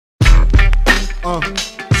No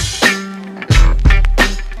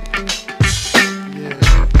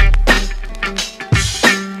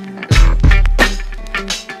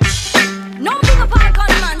big up our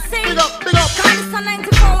gunman, sing. Big up. Cause it's a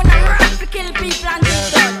 94 when I rap to kill people and do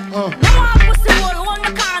done. Now I pussy hole on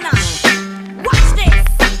the corner. Watch this,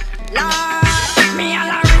 Lord. Me all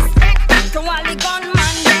a respect to all the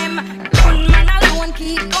gunman them. Gunman alone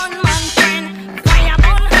keep gunman friend. Fire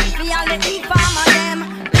gun for all the informer them.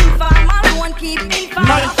 Informer alone keep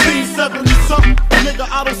informer friend. 1970-something, nigga,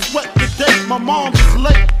 I don't sweat the day. My mom was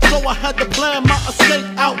late, so I had to plan my escape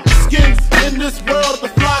out. Skins in this world, the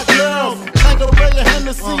fly girls. Tangeray and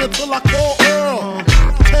Hennessy until I call Earl.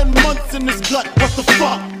 10 months in this gut, what the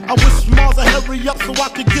fuck? I wish Mars would hurry up so I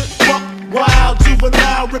could get fucked. Wild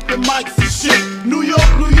juvenile ripping mics and shit. New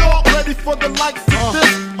York, ready for the likes of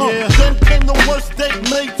this. Then came the worst date,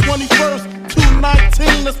 May 21st,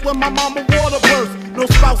 2019. That's when my mama water burst. No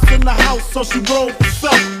spouse in the house, so she rolled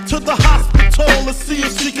herself to the hospital to see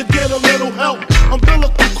if she could get a little help.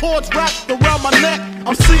 Umbilical cords wrapped around my neck.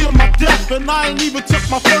 I'm seeing my death, and I ain't even took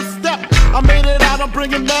my first step. I made it out, I'm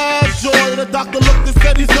bringing mad joy. The doctor looked and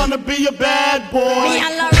said he's gonna be a bad boy. Me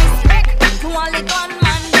all a respect to all the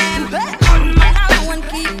gunman them. Gunman alone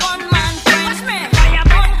keep gunman friend. Fire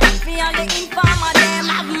gun for all the informer them.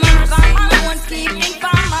 Informer alone keep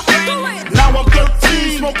informer friend. Now I'm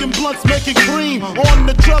 13, smoking blunts, making cream. On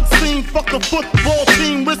the drug scene, fuck the football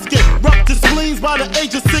team. Risk it, rough the spleens by the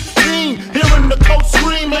age of 16. Hearing the coach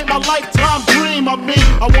scream ain't my lifetime dream. I mean,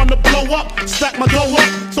 I wanna blow up, stack my dough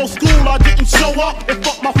up. So school I didn't show up and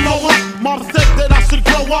fuck my flow up. Mom said that I should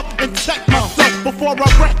grow up and check myself before I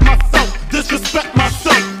wreck myself, disrespect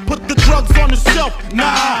myself. Put the drugs on the shelf,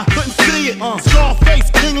 nah, couldn't see it. Scarface,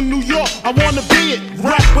 king of New York, I wanna be it.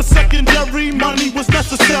 Rap was secondary, money was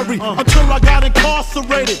necessary. Until I got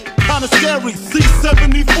incarcerated, kinda scary.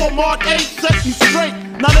 C-74 Mark 8 set me straight.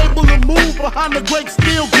 Not able to move behind the great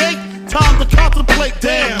steel gate. Time to contemplate,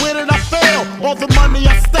 damn, where did I fail? All the money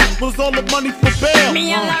I stacked was all the money for bail.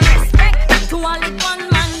 Me all a respect to all the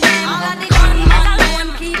gunman them. All of the gunman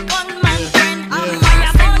alone keep gunman friend.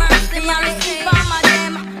 Fire gun for all the informer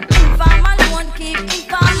them. Informer alone keep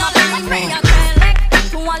informer friend. Me a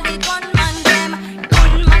respect to all the gunman them.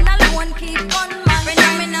 Gunman alone keep gunman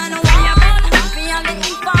friend. Me no fire gun for all the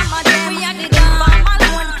informer them. Informer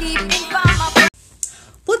alone keep informer friend.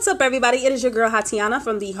 What's up, everybody? It is your girl Teyana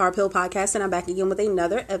from the Hard Pill Podcast, and I'm back again with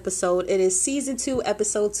another episode. It is season 2,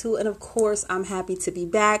 episode 2, and of course, I'm happy to be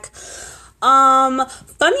back.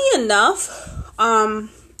 Funny enough, I'm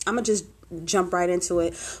gonna just jump right into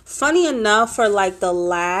it. Funny enough, for like the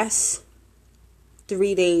last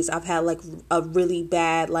 3 days, I've had like a really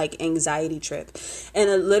bad like anxiety trip, and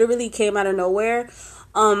it literally came out of nowhere.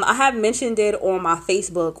 I have mentioned it on my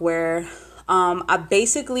Facebook where I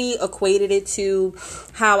basically equated it to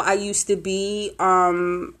how I used to be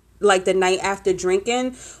like the night after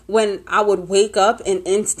drinking, when I would wake up and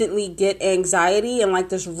instantly get anxiety and like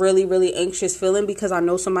this really, really anxious feeling because I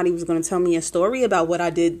know somebody was going to tell me a story about what I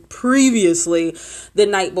did previously the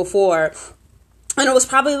night before. And it was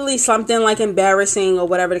probably something like embarrassing or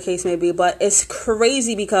whatever the case may be. But it's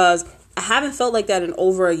crazy because I haven't felt like that in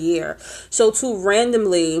over a year. So to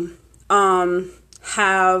randomly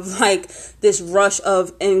have like this rush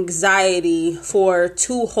of anxiety for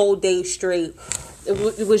 2 whole days straight,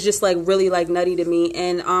 it was just like really like nutty to me.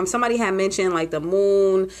 And somebody had mentioned like the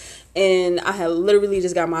moon, and I had literally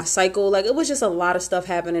just got my cycle. Like, it was just a lot of stuff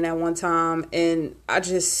happening at one time, and I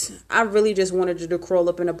really just wanted to crawl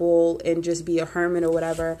up in a bowl and just be a hermit or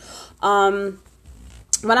whatever.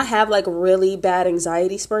 When I have like really bad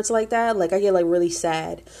anxiety spurts like that, like I get like really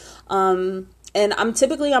sad. And I'm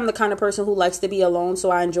the kind of person who likes to be alone,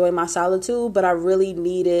 so I enjoy my solitude, but I really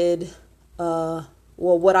needed,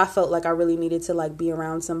 what I felt like I really needed to like be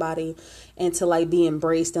around somebody and to like be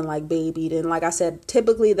embraced and like babied. And like I said,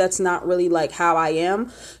 typically that's not really like how I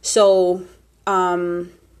am. So,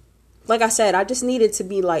 like I said, I just needed to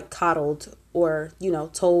be like coddled or,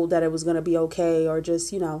 told that it was going to be okay, or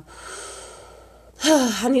just,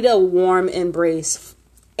 I need a warm embrace.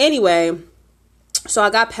 Anyway, so I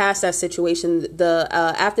got past that situation.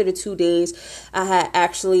 After the 2 days,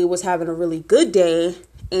 was having a really good day,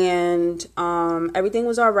 and everything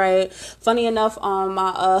was all right. Funny enough,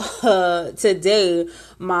 today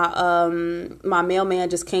my mailman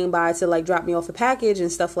just came by to like drop me off a package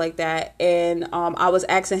and stuff like that, and I was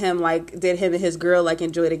asking him like, did him and his girl like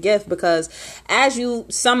enjoy the gift? Because as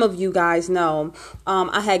some of you guys know,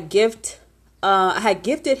 I had gifted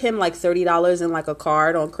him like $30 in like a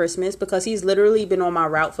card on Christmas, because he's literally been on my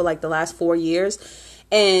route for like the last 4 years.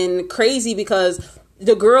 And crazy because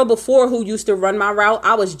the girl before who used to run my route,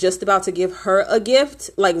 I was just about to give her a gift,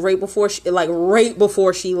 like right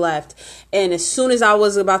before she left. And as soon as I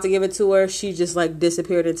was about to give it to her, she just like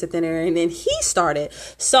disappeared into thin air. And then he started.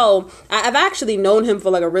 So I've actually known him for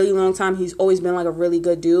like a really long time. He's always been like a really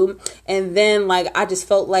good dude. And then like I just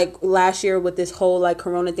felt like last year with this whole like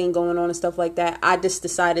corona thing going on and stuff like that, I just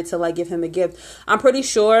decided to like give him a gift. I'm pretty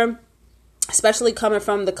sure, especially coming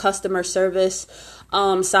from the customer service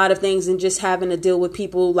side of things and just having to deal with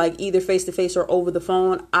people like either face to face or over the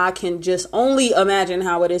phone, I can just only imagine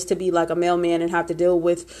how it is to be like a mailman and have to deal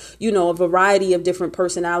with, you know, a variety of different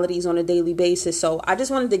personalities on a daily basis. So I just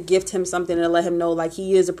wanted to gift him something and let him know like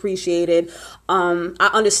he is appreciated. I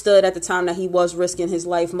understood at the time that he was risking his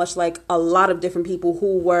life, much like a lot of different people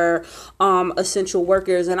who were essential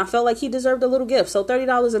workers, and I felt like he deserved a little gift. So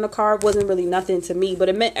 $30 in a card wasn't really nothing to me, but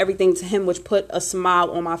it meant everything to him, which put a smile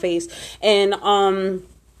on my face. And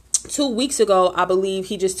 2 weeks ago, I believe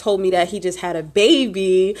he just told me that he just had a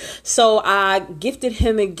baby. So I gifted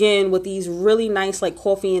him again with these really nice like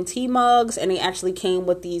coffee and tea mugs, and they actually came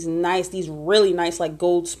with these really nice like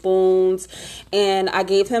gold spoons. And I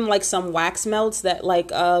gave him like some wax melts that like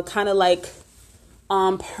kind of like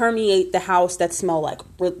permeate the house, that smell like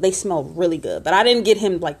they smell really good. But I didn't get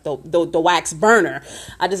him like the wax burner.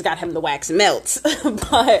 I just got him the wax melts.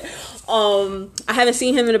 But I haven't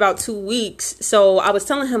seen him in about 2 weeks, so I was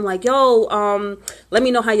telling him like, yo, let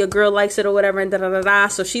me know how your girl likes it or whatever, and da da da da.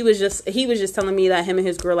 So he was just telling me that him and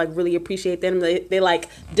his girl like really appreciate them. They like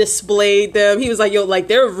displayed them. He was like, yo, like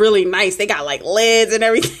they're really nice. They got like lids and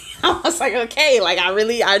everything. I was like, okay, like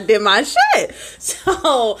I did my shit.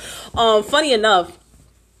 So funny enough,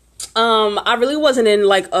 I really wasn't in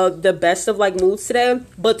like the best of like moods today,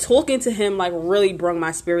 but talking to him like really brought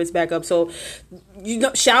my spirits back up. So, you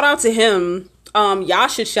know, shout out to him. Y'all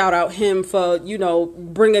should shout out him for, you know,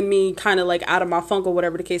 bringing me kind of like out of my funk or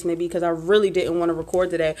whatever the case may be, because I really didn't want to record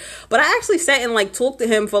today. But I actually sat and like talked to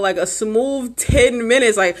him for like a smooth 10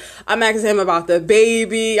 minutes. Like I'm asking him about the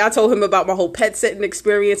baby. I told him about my whole pet sitting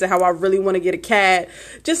experience and how I really want to get a cat.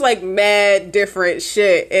 Just like mad different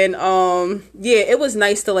shit. And yeah, it was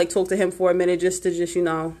nice to like talk to him for a minute just you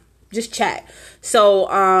know, just chat. So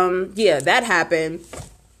yeah, that happened.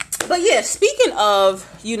 But yeah, speaking of,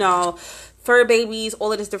 you know, fur babies,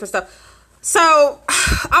 all of this different stuff. So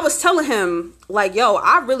I was telling him like, yo,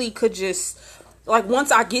 I really could just like,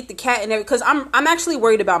 once I get the cat and everything, because I'm actually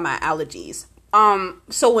worried about my allergies.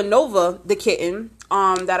 So when Nova, the kitten,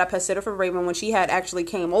 that I pet sitter for Raven, when she had actually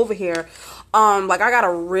came over here, like I got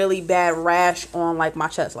a really bad rash on like my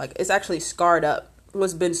chest. Like it's actually scarred up.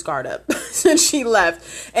 Was been scarred up since she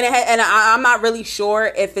left, and I'm not really sure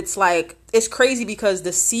if it's like, it's crazy because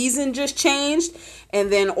the season just changed, and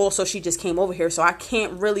then also she just came over here, so I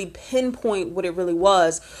can't really pinpoint what it really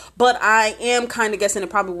was, but I am kind of guessing it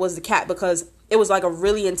probably was the cat, because it was like a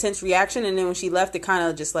really intense reaction, and then when she left, it kind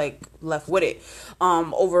of just like left with it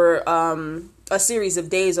over a series of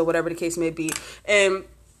days or whatever the case may be. And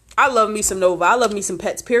I love me some Nova, I love me some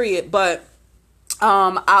pets, period. But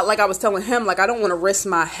I was telling him, like, I don't want to risk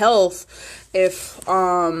my health if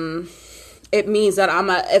it means that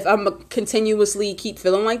if I'm continuously keep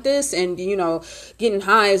feeling like this and, you know, getting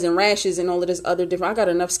hives and rashes and all of this other different, I got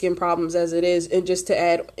enough skin problems as it is. And just to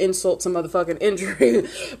add insult to motherfucking injury,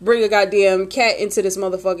 bring a goddamn cat into this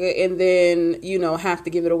motherfucker and then, you know, have to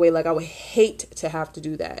give it away. Like, I would hate to have to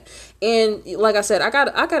do that. And like I said, I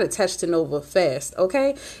got attached to Nova fast.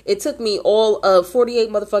 Okay. It took me all of 48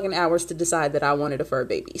 motherfucking hours to decide that I wanted a fur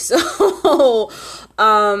baby. So,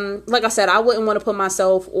 like I said, I wouldn't want to put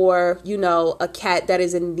myself or, you know, a cat that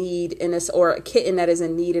is in need in this, or a kitten that is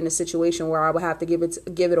in need in a situation where I would have to give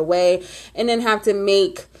it away and then have to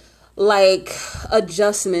make like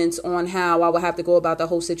adjustments on how I would have to go about the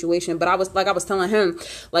whole situation. But I was telling him,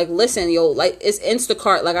 like, listen, yo, like it's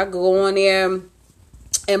Instacart. Like I could go on there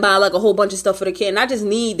and buy like a whole bunch of stuff for the kitten. I just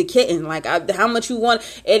need the kitten. Like how much you want.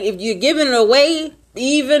 And if you're giving it away,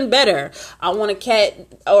 even better. I want a cat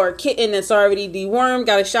or a kitten that's already dewormed,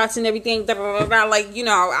 got its shots and everything. Like, you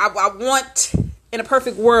know, I want, in a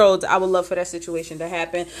perfect world, I would love for that situation to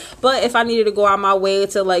happen. But if I needed to go out my way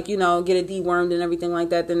to, like, you know, get it dewormed and everything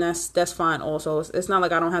like that, then that's fine also. It's not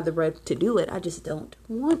like I don't have the bread to do it. I just don't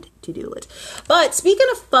want to do it. But speaking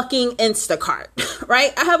of fucking Instacart,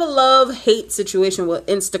 right? I have a love-hate situation with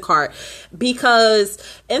Instacart because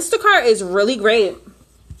Instacart is really great.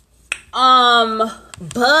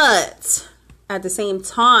 But at the same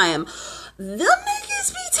time, them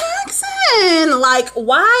niggas be taxing. Like,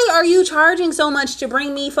 why are you charging so much to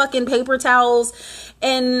bring me fucking paper towels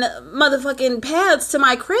and motherfucking pads to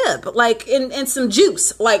my crib? Like, and some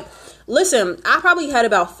juice. Like, listen, I probably had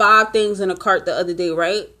about 5 things in a cart the other day,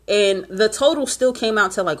 right? And the total still came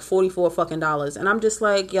out to like $44 fucking. And I'm just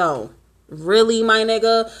like, yo, really, my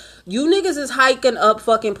nigga? You niggas is hiking up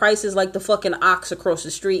fucking prices like the fucking ox across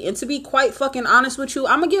the street. And to be quite fucking honest with you,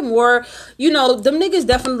 I'm gonna get more, you know, them niggas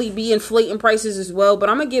definitely be inflating prices as well, but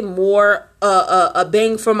I'm gonna get more a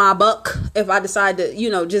bang for my buck if I decide to, you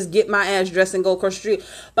know, just get my ass dressed and go across the street.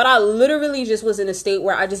 But I literally just was in a state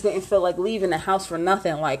where I just didn't feel like leaving the house for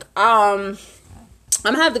nothing. Like, I'm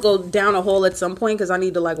gonna have to go down a hole at some point because I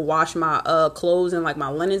need to like wash my clothes and like my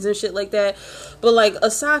linens and shit like that. But like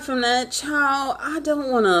aside from that, child, I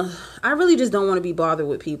really just don't want to be bothered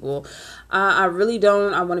with people. I really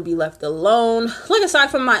don't. I want to be left alone. Like aside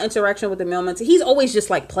from my interaction with the mailman, he's always just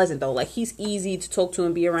like pleasant though. Like he's easy to talk to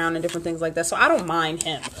and be around and different things like that. So I don't mind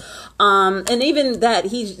him. And even that,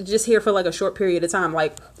 he's just here for like a short period of time.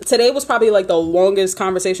 Like today was probably like the longest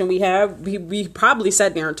conversation we have. We probably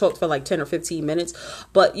sat there and talked for like 10 or 15 minutes.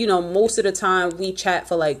 But you know, most of the time we chat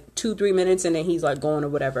for like 2-3 minutes and then he's like going or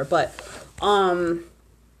whatever. But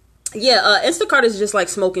yeah, Instacart is just like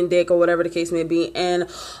smoking dick or whatever the case may be. And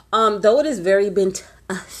though it is very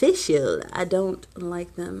beneficial, I don't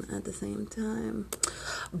like them at the same time.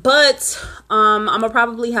 But I'm gonna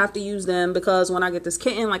probably have to use them because when I get this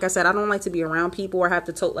kitten, like I said, I don't like to be around people or have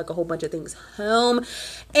to tote like a whole bunch of things home.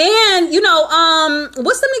 And you know,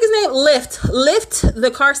 what's the nigga's name? Lyft,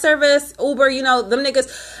 the car service, Uber, you know, them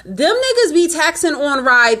niggas be taxing on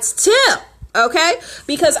rides too. Okay?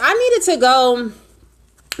 Because I needed to go,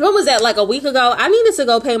 what was that, like a week ago? I needed to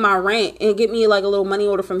go pay my rent and get me like a little money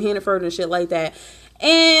order from Hannaford and shit like that.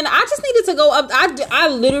 And I just needed to go up. I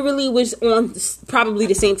literally was on probably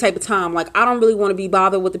the same type of time. Like, I don't really want to be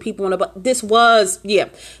bothered with the people on the bus. This was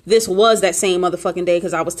that same motherfucking day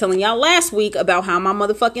because I was telling y'all last week about how my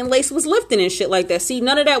motherfucking lace was lifting and shit like that. See,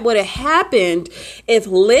 none of that would have happened if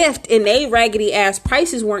Lyft and they raggedy ass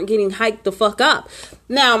prices weren't getting hiked the fuck up.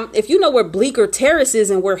 Now, if you know where Bleecker Terrace is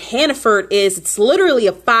and where Hannaford is, it's literally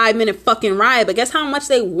a 5-minute fucking ride. But guess how much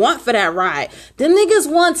they want for that ride? Them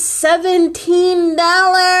niggas want $17.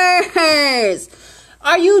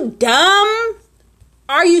 Are you dumb?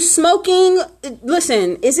 Are you smoking?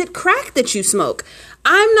 Listen, is it crack that you smoke?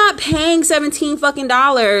 I'm not paying $17 fucking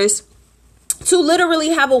to literally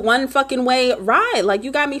have a one fucking way ride. Like,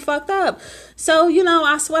 you got me fucked up. So, you know,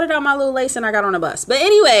 I sweated out my little lace and I got on a bus. But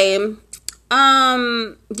anyway,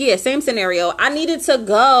 yeah, same scenario. I needed to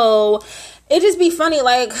go. It just be funny,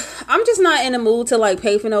 like, I'm just not in the mood to like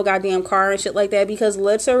pay for no goddamn car and shit like that because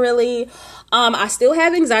literally, I still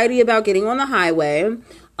have anxiety about getting on the highway.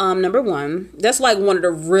 Number one, that's like one of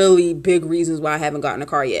the really big reasons why I haven't gotten a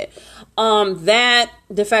car yet.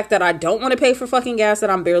 The fact that I don't want to pay for fucking gas that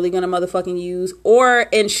I'm barely gonna motherfucking use, or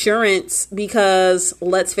insurance, because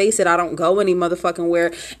let's face it, I don't go any motherfucking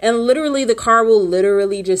where, and literally the car will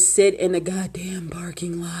literally just sit in the goddamn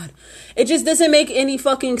parking lot. It just doesn't make any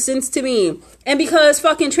fucking sense to me. And because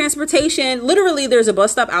fucking transportation, literally there's a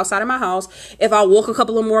bus stop outside of my house. If I walk a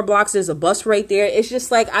couple of more blocks, there's a bus right there. It's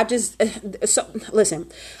just like,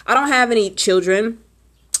 listen, I don't have any children.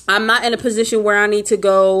 I'm not in a position where I need to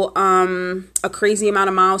go a crazy amount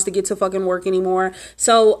of miles to get to fucking work anymore.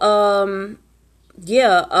 So,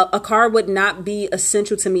 yeah, a car would not be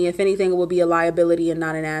essential to me. If anything, it would be a liability and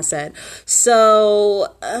not an asset.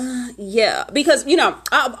 So, yeah, because, you know,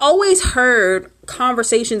 I've always heard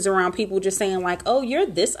conversations around people just saying like, oh, you're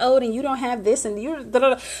this old and you don't have this and you're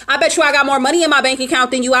I bet you I got more money in my bank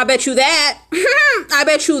account than you. I bet you that. I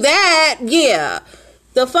bet you that. Yeah.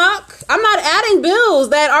 The fuck? I'm not adding bills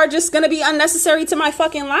that are just gonna be unnecessary to my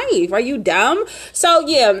fucking life. Are you dumb? So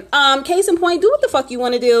yeah, case in point, do what the fuck you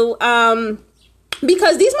want to do.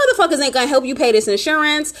 Because these motherfuckers ain't gonna help you pay this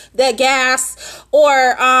insurance, that gas, or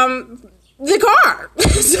the car.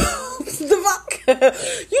 So the fuck?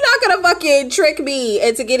 You're not gonna fucking trick me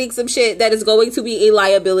into getting some shit that is going to be a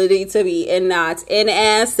liability to me and not an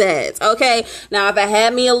asset. Okay? Now if I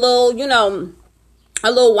had me a little, you know, a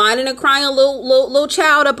little whining and crying, a little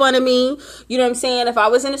child up under me. You know what I'm saying? If I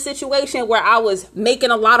was in a situation where I was making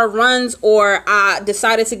a lot of runs, or I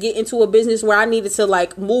decided to get into a business where I needed to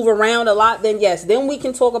like move around a lot, then yes, then we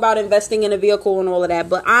can talk about investing in a vehicle and all of that.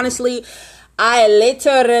 But honestly, I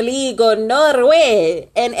literally go nowhere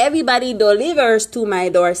and everybody delivers to my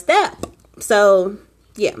doorstep. So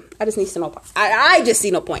yeah, I just need to know. I just see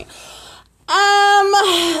no point.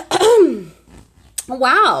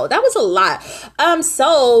 Wow, that was a lot.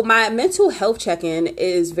 So my mental health check-in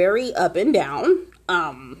is very up and down.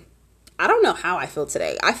 I don't know how I feel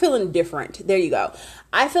today. I feel indifferent. There you go.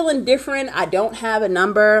 I feel indifferent. I don't have a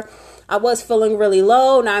number. I was feeling really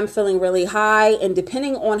low. Now I'm feeling really high. And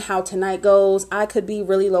depending on how tonight goes, I could be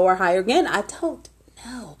really low or high again. I don't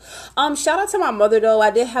know. Shout out to my mother though.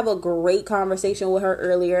 I did have a great conversation with her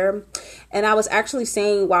earlier. And I was actually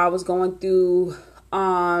saying while I was going through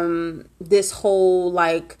this whole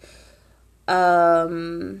like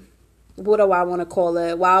what do I want to call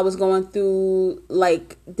it? While I was going through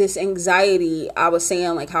like this anxiety, I was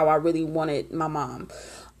saying like how I really wanted my mom.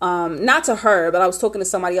 Not to her, but I was talking to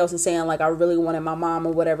somebody else and saying like I really wanted my mom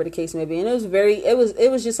or whatever the case may be. And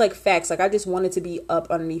it was just like facts. Like I just wanted to be up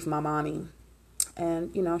underneath my mommy.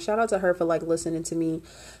 And, you know, shout out to her for like listening to me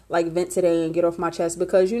like vent today and get off my chest,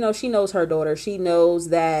 because, you know, she knows her daughter. She knows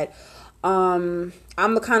that I'm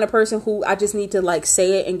the kind of person who I just need to like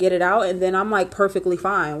say it and get it out, and then I'm like perfectly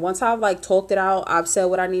fine. Once I've like talked it out, I've said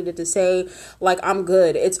what I needed to say, like I'm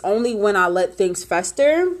good. It's only when I let things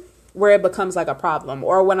fester where it becomes like a problem,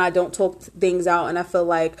 or when I don't talk things out and I feel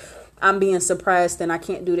like I'm being suppressed and I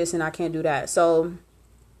can't do this and I can't do that. So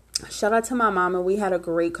shout out to my mama. We had a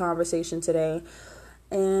great conversation today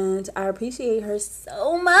and I appreciate her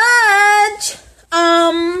so much.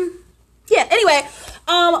 Yeah, anyway,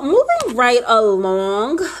 moving right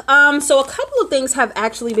along. So a couple of things have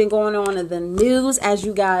actually been going on in the news, as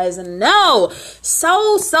you guys know.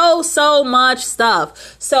 So much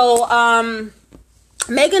stuff. So,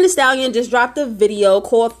 Megan Thee Stallion just dropped a video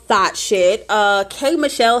called Thot Shit.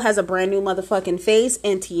 K.Michelle has a brand new motherfucking face,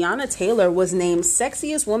 and Teyana Taylor was named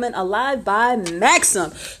Sexiest Woman Alive by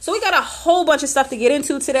Maxim. So we got a whole bunch of stuff to get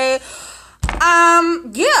into today.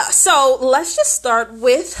 Yeah, so let's just start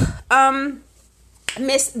with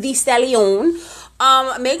Miss Thee Stallion.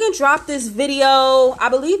 Megan dropped this video, I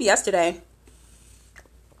believe yesterday.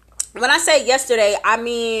 When I say yesterday, I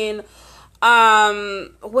mean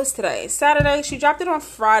what's today? Saturday. She dropped it on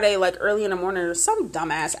Friday, like early in the morning or some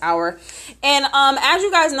dumbass hour. And as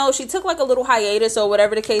you guys know, she took like a little hiatus or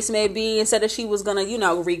whatever the case may be, and said that she was gonna, you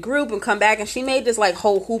know, regroup and come back, and she made this like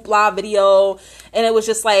whole hoopla video, and it was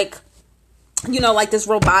just like, you know, like this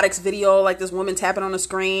robotics video, like this woman tapping on the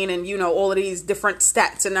screen, and, you know, all of these different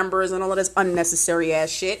stats and numbers and all of this unnecessary ass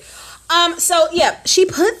shit. So yeah, she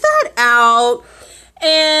put that out,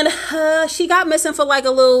 and she got missing for like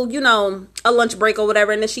a little, you know, a lunch break or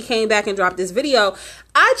whatever, and then she came back and dropped this video.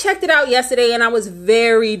 I checked it out yesterday and I was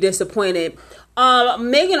very disappointed.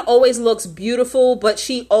 Megan always looks beautiful, but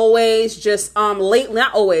she always just lately,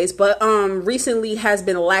 not always, but recently has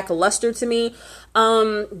been lackluster to me.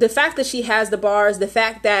 The fact that she has the bars, the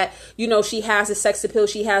fact that, you know, she has the sex appeal,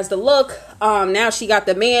 she has the look, now she got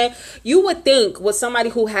the man. You would think with somebody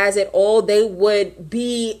who has it all, they would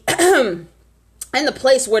be in the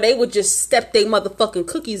place where they would just step their motherfucking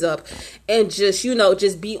cookies up and just, you know,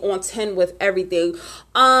 just be on 10 with everything.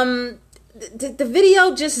 The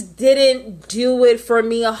video just didn't do it for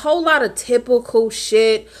me. A whole lot of typical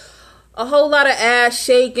shit. A whole lot of ass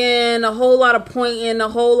shaking, a whole lot of pointing, a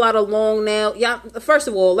whole lot of long nails. Yeah, first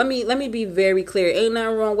of all, let me be very clear. Ain't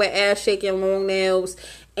nothing wrong with ass shaking, long nails,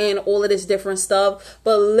 and all of this different stuff.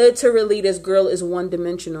 But literally, this girl is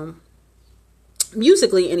one-dimensional.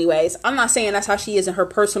 Musically, anyways. I'm not saying that's how she is in her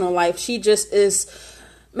personal life. She just is.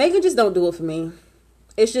 Megan just don't do it for me.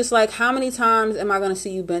 It's just like, how many times am I going to see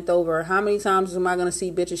you bent over? How many times am I going to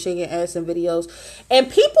see bitches shaking ass in videos?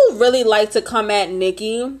 And people really like to come at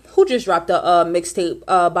Nicki, who just dropped a mixtape,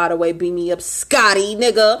 by the way, Beat Me Up Scotty,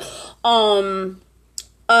 nigga.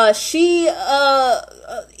 She,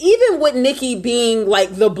 even with Nicki being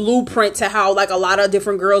like the blueprint to how like a lot of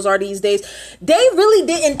different girls are these days, they really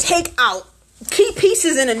didn't take out key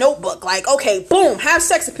pieces in a notebook. Like, okay, boom, have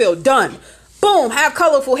sex appeal, done. Boom, have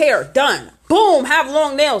colorful hair, done. Boom, have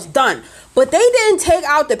long nails, done. But they didn't take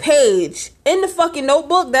out the page in the fucking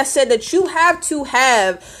notebook that said that you have to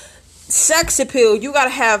have sex appeal. You gotta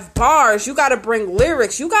have bars. You gotta bring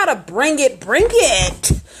lyrics. You gotta bring it.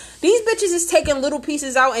 These bitches is taking little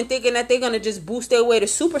pieces out and thinking that they're gonna just boost their way to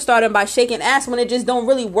superstardom by shaking ass, when it just don't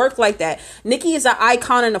really work like that. Nicki is an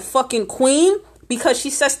icon and a fucking queen, because she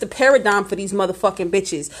sets the paradigm for these motherfucking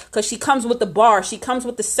bitches. Because she comes with the bar. She comes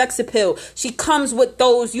with the sex appeal. She comes with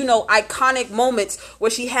those, you know, iconic moments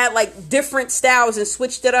where she had like different styles and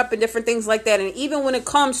switched it up and different things like that. And even when it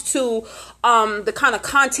comes to the kind of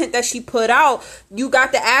content that she put out, you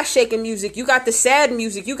got the ass shaking music. You got the sad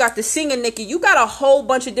music. You got the singing Nicki. You got a whole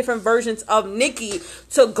bunch of different versions of Nicki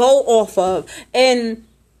to go off of. And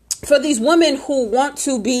for these women who want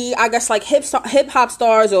to be, I guess, like hip hop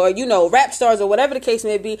stars, or, you know, rap stars, or whatever the case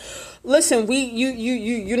may be, listen,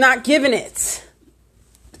 you're not giving it.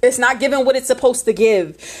 It's not giving what it's supposed to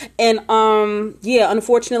give. And yeah,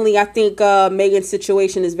 unfortunately, I think Megan's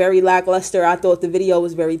situation is very lackluster. I thought the video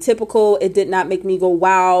was very typical. It did not make me go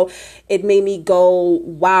wow. It made me go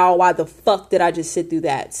wow, why the fuck did I just sit through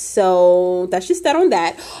that? So that's just that on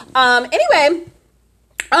that. Anyway,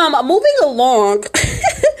 moving along.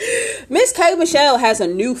 Miss K.Michelle has a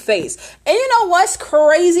new face. And you know what's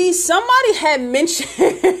crazy? Somebody had mentioned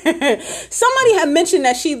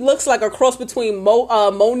that she looks like a cross between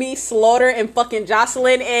Monique Slaughter and fucking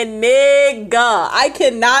Jocelyn, and nigga, I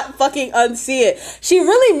cannot fucking unsee it. She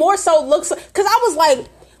really more so looks, cause I was like,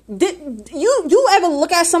 did you ever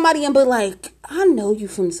look at somebody and be like, I know you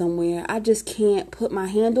from somewhere, I just can't put my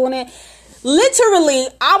hand on it? Literally,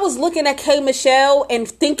 I was looking at K.Michelle and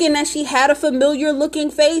thinking that she had a familiar looking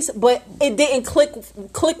face, but it didn't click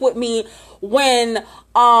with me when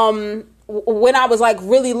I was like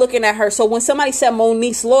really looking at her. So when somebody said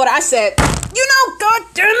Monique Slaughter, I said, you know, god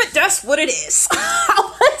damn it, that's what it is.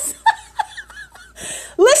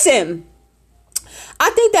 Listen, I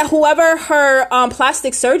think that whoever her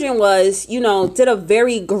plastic surgeon was, you know, did a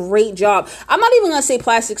very great job. I'm not even gonna say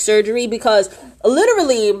plastic surgery because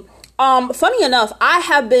literally, funny enough, I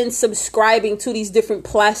have been subscribing to these different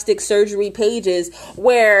plastic surgery pages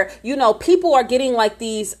where, you know, people are getting like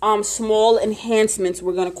these small enhancements,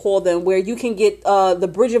 we're going to call them, where you can get the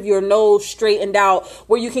bridge of your nose straightened out,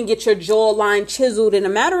 where you can get your jawline chiseled in a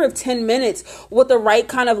matter of 10 minutes with the right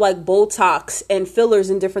kind of like Botox and fillers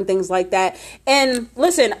and different things like that. And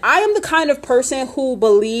listen, I am the kind of person who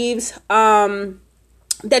believes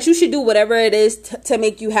that you should do whatever it is to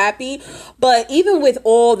make you happy. But even with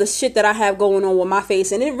all the shit that I have going on with my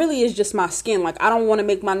face, and it really is just my skin, like I don't want to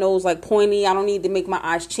make my nose like pointy, I don't need to make my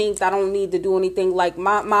eyes chinked, I don't need to do anything. Like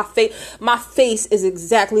my face is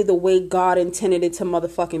exactly the way God intended it to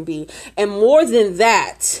motherfucking be. And more than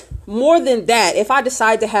that, if I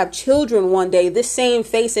decide to have children one day, this same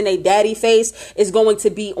face and a daddy face is going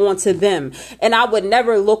to be onto them. And I would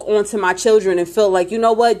never look onto my children and feel like, you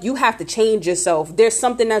know what, you have to change yourself. There's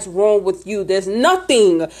something that's wrong with you. There's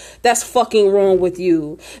nothing that's fucking wrong with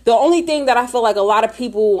you. The only thing that I feel like a lot of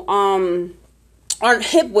people aren't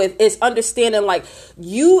hip with is understanding, like,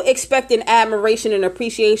 you expecting admiration and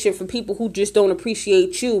appreciation from people who just don't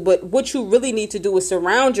appreciate you. But what you really need to do is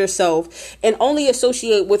surround yourself and only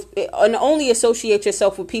associate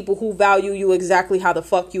yourself with people who value you exactly how the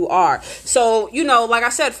fuck you are. So, you know, like I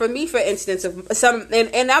said, for me, for instance,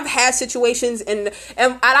 and I've had situations, and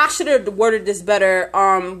I should have worded this better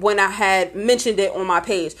when I had mentioned it on my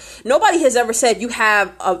page. Nobody has ever said you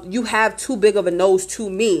have too big of a nose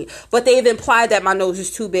to me, but they've implied that my nose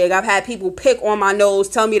is too big. I've had people pick on my nose,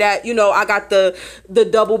 tell me that, you know, I got the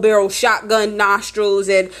double barrel shotgun nostrils,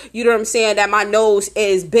 and you know what I'm saying, that my nose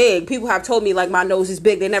is big. People have told me like my nose is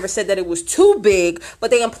big. They never said that it was too big,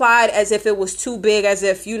 but they implied as if it was too big, as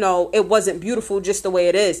if, you know, it wasn't beautiful just the way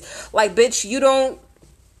it is. Like, bitch, you don't.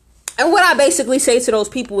 And what I basically say to those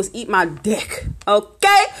people is eat my dick.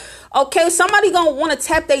 Okay, somebody gonna want to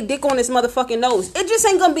tap their dick on this motherfucking nose. It just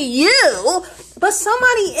ain't gonna be you, but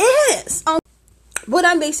somebody is. What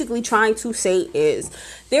I'm basically trying to say is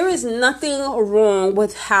there is nothing wrong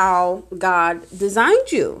with how God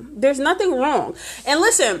designed you. There's nothing wrong. And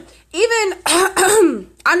listen, even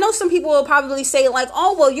I know some people will probably say like,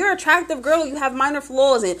 oh, well, you're an attractive girl, you have minor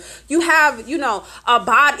flaws, and you have, you know, a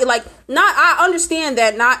body, like, I understand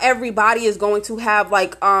that not everybody is going to have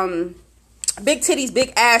like big titties,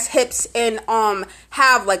 big ass, hips, and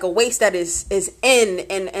have like a waist that is in,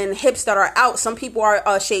 and hips that are out. Some people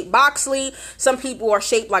are shaped boxly, some people are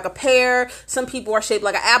shaped like a pear, some people are shaped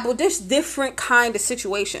like an apple. There's different kind of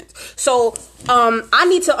situations. So I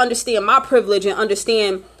need to understand my privilege and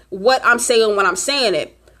understand what I'm saying when I'm saying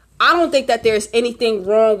it. I don't think that there's anything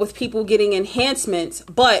wrong with people getting enhancements,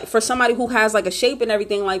 but for somebody who has like a shape and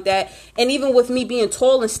everything like that, and even with me being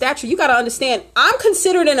tall in stature, you got to understand I'm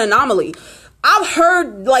considered an anomaly. I've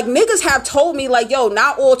heard, like, niggas have told me, like, yo,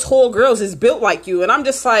 not all tall girls is built like you. And I'm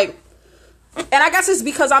just like, and I guess it's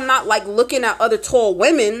because I'm not, like, looking at other tall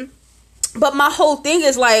women. But my whole thing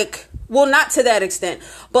is, like, well, not to that extent.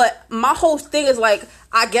 But my whole thing is, like,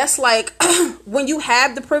 I guess, like, when you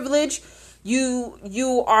have the privilege,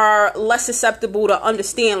 you are less susceptible to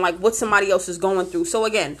understand, like, what somebody else is going through. So,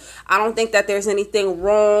 again, I don't think that there's anything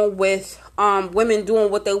wrong with women doing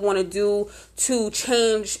what they want to do to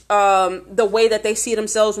change the way that they see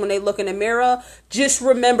themselves when they look in the mirror. Just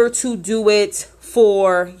remember to do it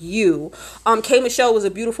for you. K.Michelle was a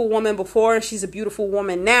beautiful woman before, and she's a beautiful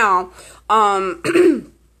woman now.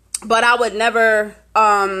 But I would never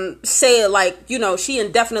say like, you know, she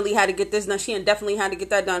indefinitely had to get this done, she indefinitely had to get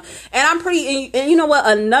that done. And I'm pretty, and you know what,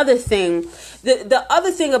 another thing, the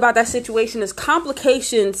other thing about that situation is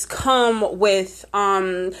complications come with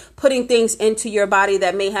putting things into your body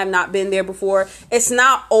that may have not been there before. It's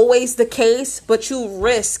not always the case, but you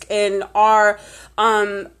risk and are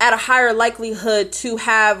at a higher likelihood to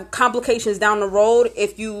have complications down the road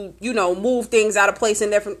if you know, move things out of place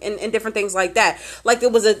and different things like that. Like, there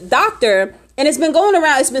was a doctor, and it's been going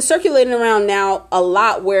around, it's been circulating around now a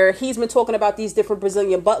lot, where he's been talking about these different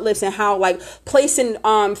Brazilian butt lifts and how like placing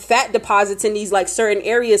fat deposits in these like certain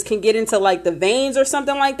areas can get into like the veins or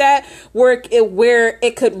something like that, where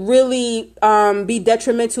it could really be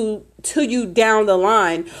detrimental to you down the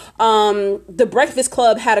line. The Breakfast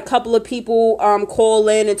Club had a couple of people call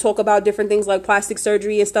in and talk about different things like plastic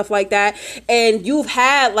surgery and stuff like that. And you've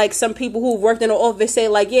had like some people who've worked in the office say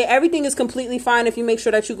like, yeah, everything is completely fine if you make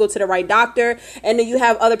sure that you go to the right doctor. And then you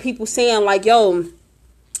have other people saying like, yo,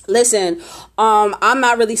 listen, I'm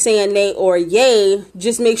not really saying nay or yay.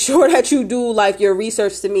 Just make sure that you do like your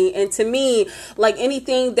research to me. And to me, like,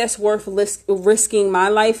 anything that's worth risking my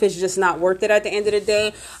life is just not worth it at the end of the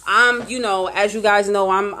day. I'm, you know, as you guys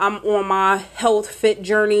know, I'm on my health fit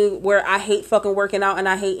journey where I hate fucking working out and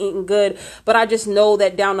I hate eating good. But I just know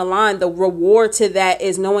that down the line, the reward to that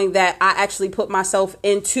is knowing that I actually put myself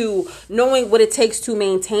into knowing what it takes to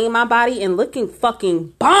maintain my body and looking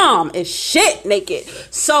fucking bomb as shit naked.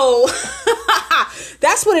 So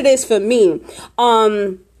that's what it is for me.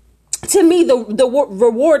 To me, the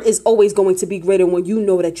reward is always going to be greater when you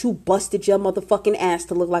know that you busted your motherfucking ass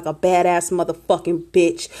to look like a badass motherfucking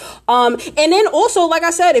bitch. And then also, like I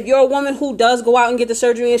said, if you're a woman who does go out and get the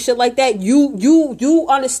surgery and shit like that, you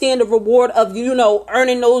understand the reward of, you know,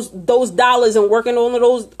 earning those dollars and working all of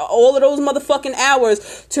those motherfucking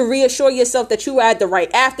hours to reassure yourself that you had the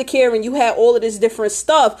right aftercare and you had all of this different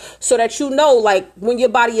stuff, so that you know, like, when your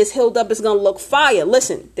body is healed up, it's gonna look fire.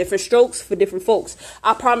 Listen, different strokes for different folks.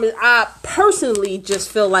 I promise. I personally just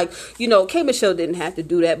feel like, you know, K.Michelle didn't have to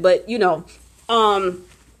do that, but, you know,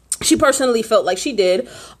 she personally felt like she did.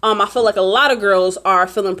 I feel like a lot of girls are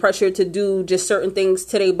feeling pressure to do just certain things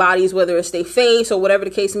to their bodies, whether it's their face or whatever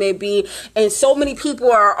the case may be. And so many people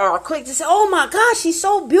are quick to say, oh my gosh, she's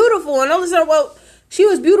so beautiful. And others are, well, she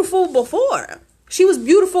was beautiful before. She was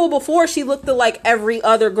beautiful before she looked like every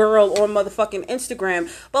other girl on motherfucking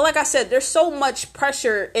Instagram. But like I said, there's so much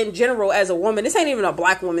pressure in general as a woman. This ain't even a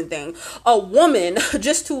black woman thing. A woman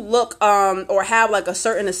just to look or have like a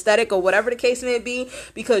certain aesthetic or whatever the case may be,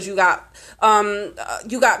 because you got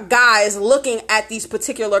guys looking at these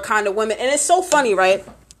particular kind of women. And it's so funny, right?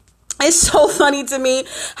 It's so funny to me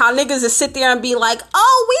how niggas just sit there and be like,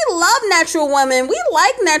 oh, we love natural women. We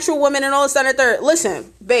like natural women and all this and the third.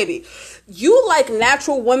 Listen, baby, you like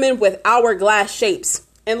natural women with hourglass shapes.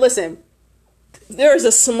 And listen, there's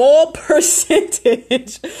a small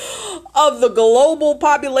percentage of the global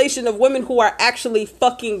population of women who are actually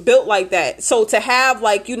fucking built like that. So to have,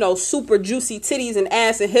 like, you know, super juicy titties and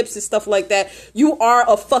ass and hips and stuff like that, you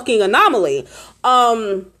are a fucking anomaly.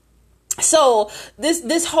 So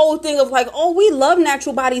this whole thing of like, oh, we love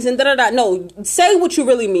natural bodies and da-da-da. No, say what you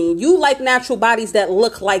really mean. You like natural bodies that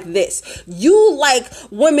look like this. You like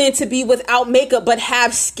women to be without makeup but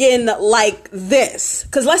have skin like this.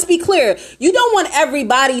 Because let's be clear, you don't want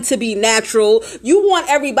everybody to be natural. You want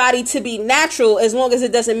everybody to be natural as long as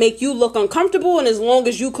it doesn't make you look uncomfortable, and as long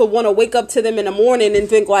as you could want to wake up to them in the morning and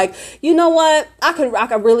think like, you know what, I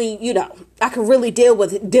could really, you know, I could really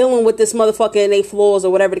dealing with this motherfucker and they flaws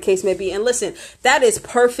or whatever the case may be. And listen, that is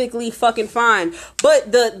perfectly fucking fine.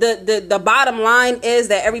 But the bottom line is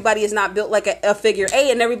that everybody is not built like a figure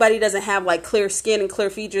eight, and everybody doesn't have like clear skin and clear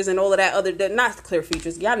features and all of that other, not clear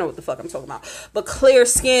features. Y'all know what the fuck I'm talking about, but clear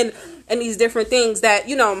skin and these different things that,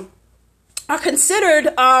 you know, are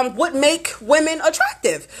considered what make women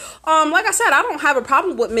attractive. Like I said, I don't have a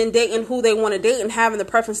problem with men dating who they want to date and having the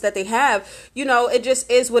preference that they have. You know, it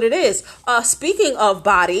just is what it is. Speaking of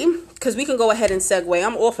body, because we can go ahead and segue,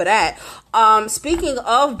 I'm all for that. Speaking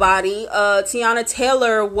of body, Teyana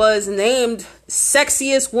Taylor was named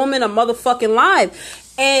Sexiest Woman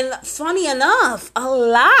Alive. And funny enough, a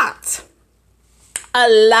lot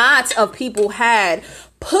of people had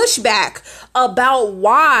pushback about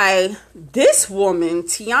why this woman,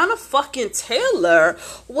 Teyana fucking Taylor,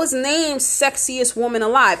 was named Sexiest Woman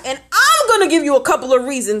Alive. And I'm gonna give you a couple of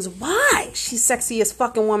reasons why she's Sexiest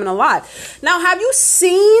fucking Woman Alive. Now, have you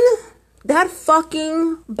seen that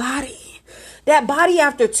fucking body? That body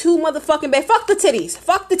after two motherfucking babies. Fuck the titties.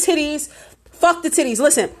 Fuck the titties. Fuck the titties.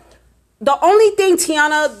 Listen, the only thing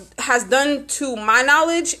Teyana has done, to my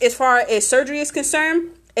knowledge, as far as surgery is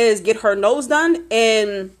concerned, is get her nose done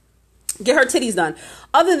and get her titties done.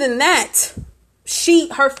 Other than that,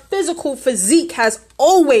 her physical physique has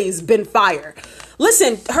always been fire.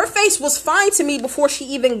 Listen, her face was fine to me before she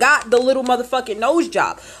even got the little motherfucking nose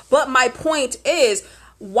job. But my point is,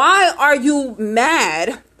 why are you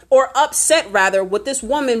mad or upset rather with this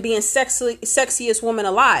woman being sexiest woman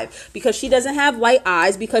alive? Because she doesn't have light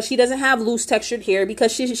eyes, because she doesn't have loose textured hair,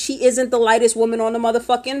 because she isn't the lightest woman on the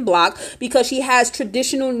motherfucking block, because she has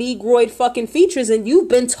traditional negroid fucking features, and you've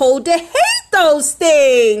been told to hate those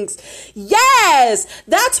things. Yes,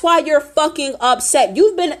 that's why you're fucking upset.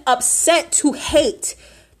 You've been upset to hate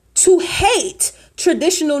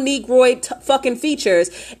traditional negroid fucking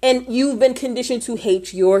features, and you've been conditioned to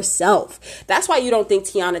hate yourself. That's why you don't think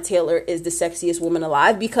Teyana Taylor is the sexiest woman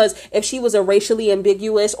alive, because if she was a racially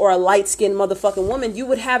ambiguous or a light-skinned motherfucking woman, you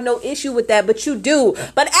would have no issue with that, but you do.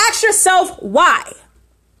 But ask yourself why.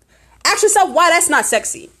 Ask yourself why that's not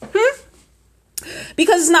sexy.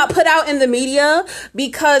 Because it's not put out in the media,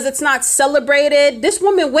 because it's not celebrated. This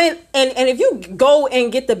woman went, and if you go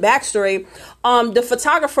and get the backstory, the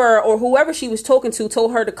photographer or whoever she was talking to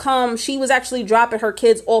told her to come. She was actually dropping her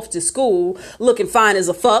kids off to school looking fine as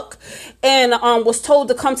a fuck, and was told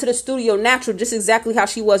to come to the studio natural, just exactly how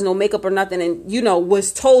she was, no makeup or nothing, and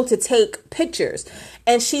was told to take pictures.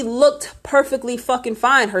 And she looked perfectly fucking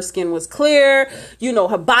fine. Her skin was clear.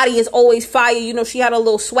 Her body is always fire. She had a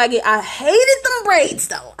little swaggy. I hated them braids,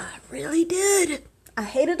 though. I really did. I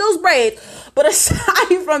hated those braids. But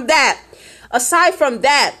aside from that,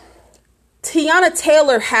 Teyana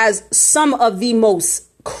Taylor has some of the most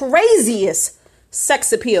craziest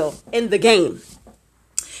sex appeal in the game.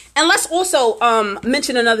 And let's also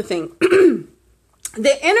mention another thing.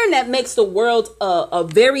 The internet makes the world a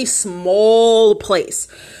very small place.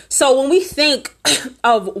 So when we think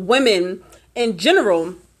of women in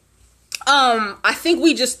general, I think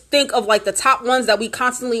we just think of like the top ones that we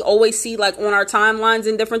constantly always see like on our timelines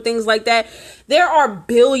and different things like that. There are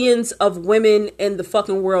billions of women in the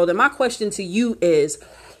fucking world. And my question to you is,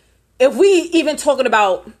 if we even talking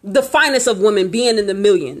about the finest of women being in the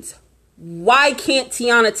millions, why can't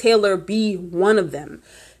Teyana Taylor be one of them?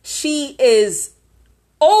 She is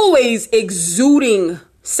always exuding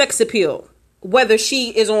sex appeal, whether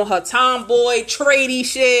she is on her tomboy tradie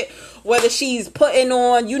shit, whether she's putting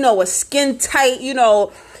on a skin tight,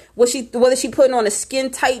 whether she putting on a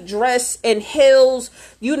skin tight dress and heels,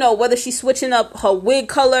 whether she's switching up her wig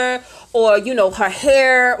color or her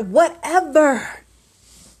hair, whatever.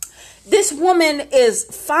 This woman is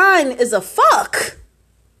fine as a fuck.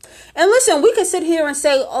 And listen, we can sit here and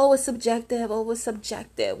say, oh, it's subjective.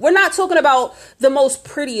 We're not talking about the most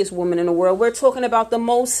prettiest woman in the world. We're talking about the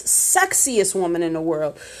most sexiest woman in the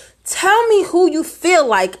world. Tell me who you feel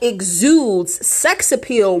like exudes sex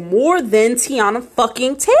appeal more than Teyana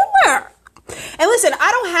fucking Taylor. And listen,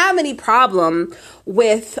 I don't have any problem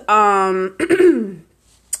with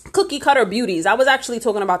cookie cutter beauties. I was actually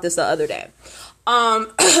talking about this the other day.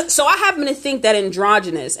 So I happen to think that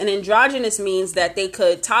androgynous means that they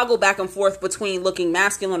could toggle back and forth between looking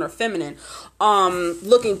masculine or feminine,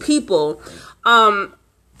 looking people.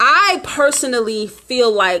 I personally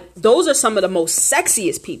feel like those are some of the most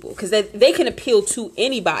sexiest people because they can appeal to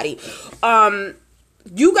anybody.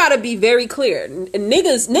 You gotta be very clear.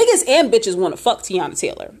 Niggas and bitches want to fuck Teyana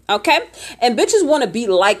Taylor, okay? And bitches want to be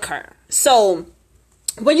like her. So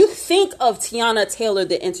when you think of Teyana Taylor,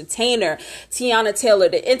 the entertainer, Teyana Taylor,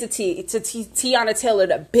 the entity, Teyana Taylor,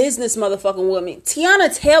 the business motherfucking woman,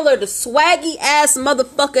 Teyana Taylor, the swaggy ass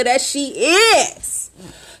motherfucker that she is.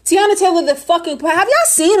 Teyana Taylor, the fucking... Have y'all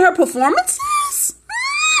seen her performances?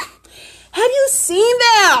 Have you seen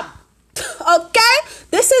them? Okay?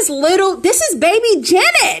 This is baby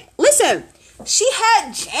Janet. Listen, she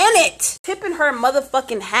had Janet tipping her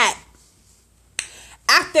motherfucking hat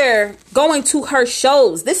after going to her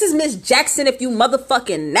shows. This is Miss Jackson if you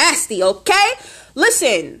motherfucking nasty, okay?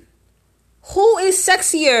 Listen, who is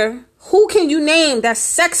sexier? Who can you name that's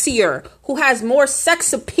sexier? Who has more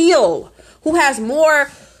sex appeal? Who has more...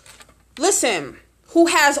 Listen, who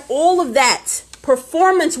has all of that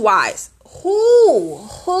performance-wise?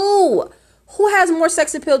 Who has more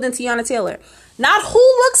sex appeal than Teyana Taylor? Not who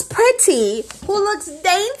looks pretty, who looks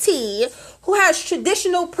dainty, who has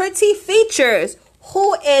traditional pretty features.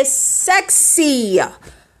 Who is sexy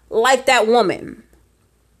like that woman?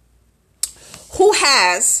 Who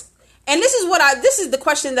has, and this is the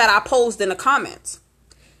question that I posed in the comments.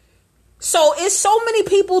 So it's so many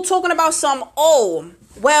people talking about you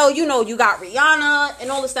got Rihanna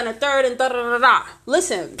and all this and the third and da da da da.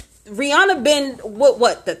 Listen, Rihanna been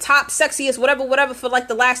what the top sexiest whatever for like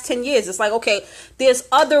the last 10 years. It's like, okay, there's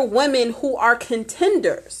other women who are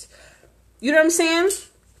contenders. You know what I'm saying?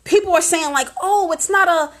 People are saying like, oh, it's not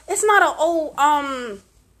a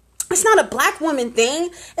black woman thing.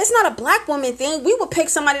 It's not a black woman thing. We would pick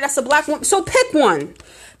somebody that's a black woman. So pick one.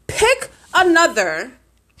 Pick another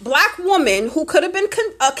black woman who could have been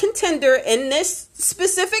a contender in this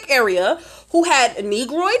specific area, who had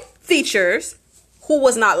negroid features, who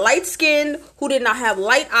was not light skinned, who did not have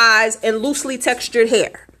light eyes and loosely textured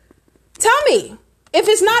hair. Tell me. If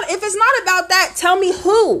it's not about that, tell me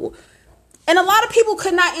who. And a lot of people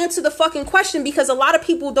could not answer the fucking question because a lot of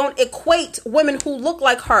people don't equate women who look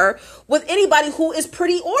like her with anybody who is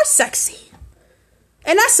pretty or sexy.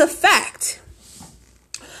 And that's a fact.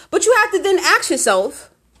 But you have to then ask yourself,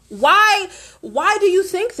 why do you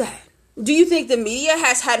think that? Do you think the media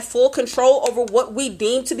has had full control over what we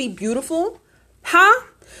deem to be beautiful? Huh?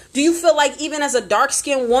 Do you feel like even as a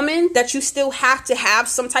dark-skinned woman that you still have to have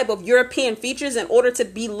some type of European features in order to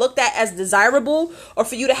be looked at as desirable, or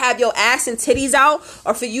for you to have your ass and titties out,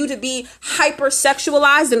 or for you to be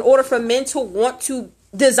hypersexualized in order for men to want to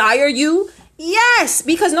desire you? Yes,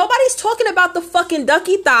 because nobody's talking about the fucking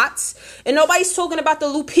Ducky Thots and nobody's talking about the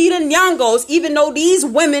Lupita Nyong'os, even though these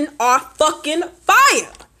women are fucking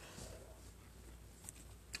fire.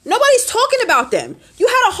 Nobody's talking about them. You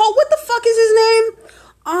had a whole, what the fuck is his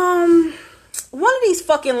name? One of these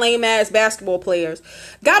fucking lame ass basketball players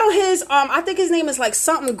got on his, I think his name is like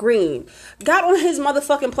something green, got on his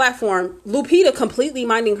motherfucking platform. Lupita completely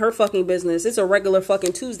minding her fucking business. It's a regular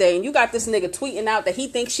fucking Tuesday and you got this nigga tweeting out that he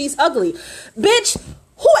thinks she's ugly. Bitch,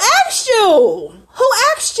 who asked you? Who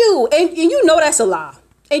asked you? And you know that's a lie.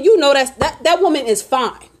 And you know that woman is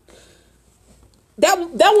fine.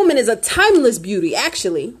 That woman is a timeless beauty,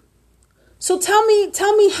 actually. So tell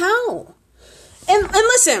me how. And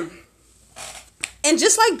listen, and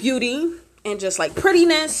just like beauty, and just like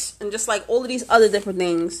prettiness, and just like all of these other different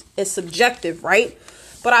things, is subjective, right?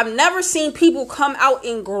 But I've never seen people come out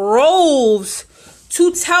in groves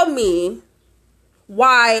to tell me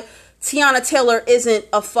why Teyana Taylor isn't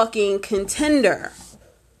a fucking contender.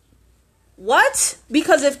 What?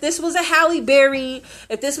 Because if this was a Halle Berry,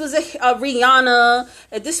 if this was a Rihanna,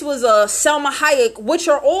 if this was a Selma Hayek, which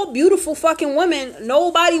are all beautiful fucking women,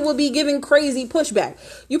 nobody would be giving crazy pushback.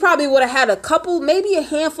 You probably would have had a couple, maybe a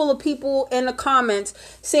handful of people in the comments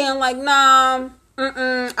saying like, nah,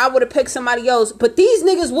 I would have picked somebody else. But these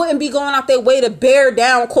niggas wouldn't be going out their way to bear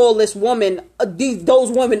down, call this woman, those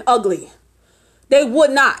women ugly. They would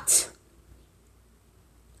not.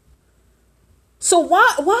 So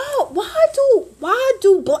why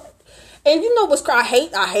do black, and you know what's crazy?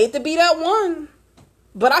 I hate to be that one,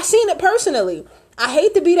 but I seen it personally. I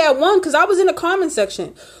hate to be that one because I was in the comment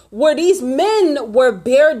section where these men were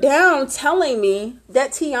bear down telling me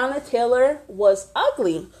that Teyana Taylor was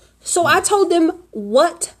ugly. So I told them,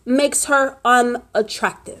 what makes her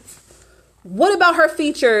unattractive? What about her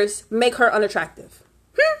features make her unattractive?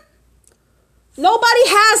 Nobody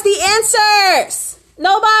has the answers.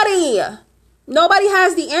 Nobody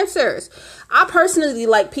has the answers. I personally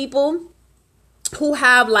like people who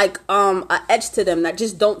have like an edge to them that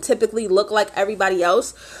just don't typically look like everybody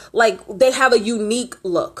else. Like they have a unique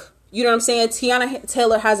look. You know what I'm saying? Teyana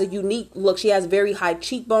Taylor has a unique look. She has very high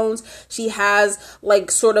cheekbones. She has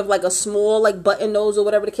like sort of like a small like button nose or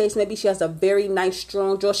whatever the case may be. She has a very nice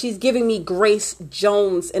strong jaw. She's giving me Grace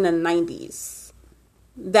Jones in the 90s.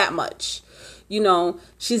 That much. You know,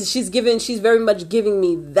 she's very much giving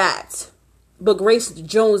me that. But Grace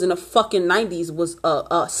Jones in the fucking 90s was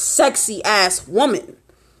a sexy ass woman.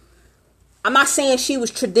 I'm not saying she was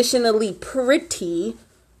traditionally pretty,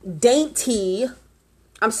 dainty.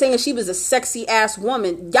 I'm saying she was a sexy ass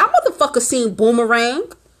woman. Y'all motherfuckers seen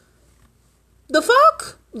Boomerang. The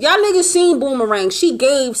fuck? Y'all niggas seen Boomerang. She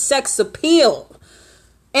gave sex appeal.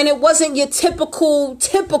 And it wasn't your typical.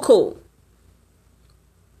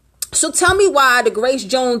 So tell me why the Grace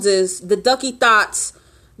Joneses, the Ducky Thots,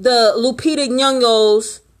 the Lupita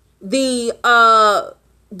Nyong'os,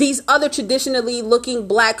 these other traditionally looking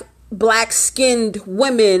black-skinned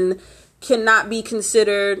women cannot be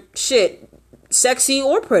considered sexy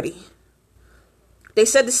or pretty. They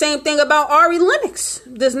said the same thing about Ari Lennox.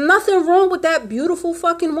 There's nothing wrong with that beautiful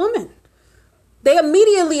fucking woman. They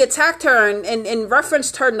immediately attacked her and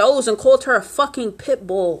referenced her nose and called her a fucking pit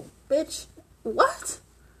bull. Bitch, what?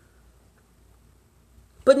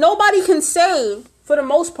 But nobody can say, for the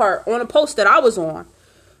most part, on a post that I was on,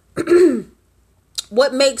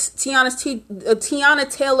 what makes Teyana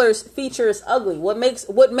Taylor's features ugly? What makes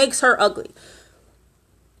her ugly?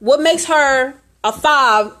 What makes her a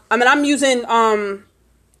 5? I mean, I'm using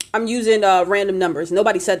I'm using random numbers.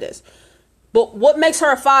 Nobody said this. But what makes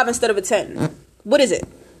her a 5 instead of a 10? What is it?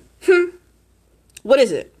 What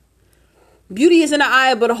is it? Beauty is in the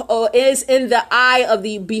eye, but is in the eye of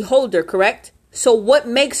the beholder, correct? So what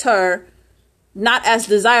makes her not as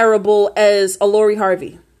desirable as a Lori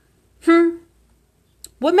Harvey?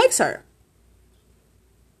 What makes her?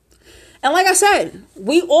 And like I said,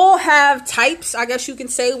 we all have types, I guess you can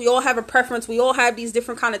say. We all have a preference. We all have these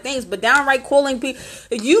different kind of things. But downright calling people,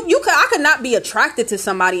 I could not be attracted to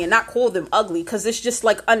somebody and not call them ugly because it's just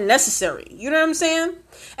like unnecessary. You know what I'm saying?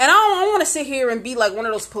 And I don't want to sit here and be like one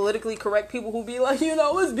of those politically correct people who be like,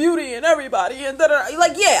 it's beauty in everybody. And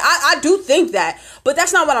like, yeah, I do think that. But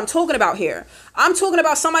that's not what I'm talking about here. I'm talking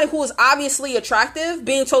about somebody who is obviously attractive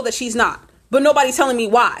being told that she's not. But nobody's telling me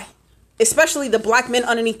why. Especially the black men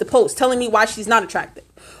underneath the post telling me why she's not attractive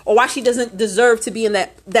or why she doesn't deserve to be in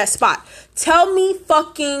that spot. Tell me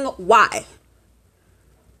fucking why.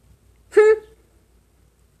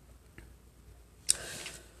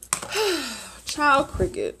 Child,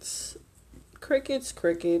 crickets. It's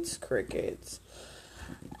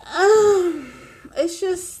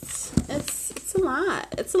a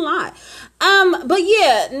lot. But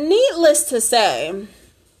yeah, needless to say,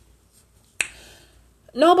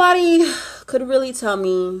 nobody could really tell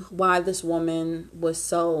me why this woman was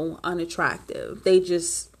so unattractive. They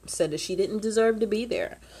just said that she didn't deserve to be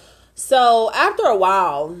there. So after a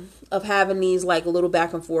while of having these like little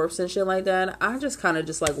back and forths and shit like that, I just kind of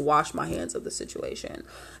just like wash my hands of the situation.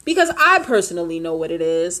 Because I personally know what it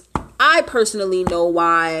is. I personally know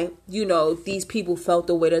why, these people felt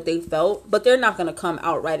the way that they felt. But they're not going to come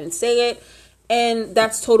outright and say it. And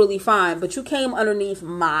that's totally fine. But you came underneath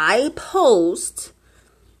my post...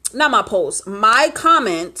 Not my post, my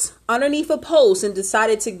comment underneath a post and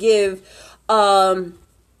decided to give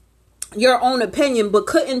your own opinion, but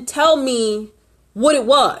couldn't tell me what it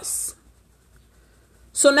was.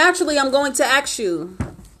 So naturally, I'm going to ask you,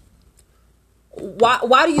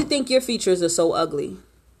 why do you think your features are so ugly?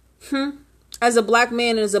 As a black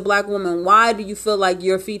man and as a black woman, why do you feel like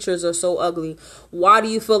your features are so ugly? Why do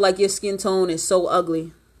you feel like your skin tone is so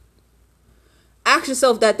ugly? Ask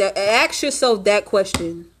yourself that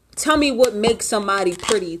question. Tell me what makes somebody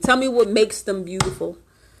pretty. Tell me what makes them beautiful.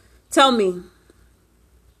 Tell me.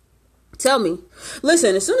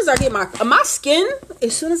 Listen, as soon as I get my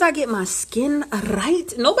skin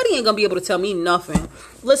right, nobody ain't gonna be able to tell me nothing.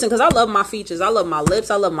 Listen, because I love my features. I love my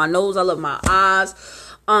lips. I love my nose. I love my eyes.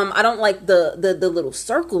 I don't like the little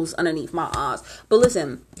circles underneath my eyes. But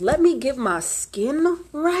listen, let me get my skin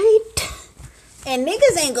right, and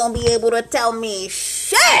niggas ain't gonna be able to tell me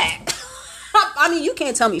shit. I mean, you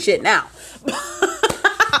can't tell me shit now.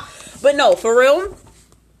 But no, for real.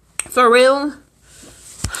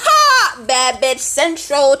 Ha! Bad bitch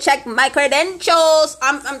central. Check my credentials.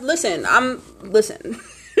 Listen.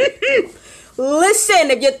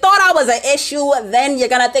 Listen, if you thought I was an issue, then you're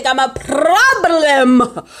gonna think I'm a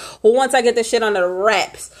problem once I get this shit under the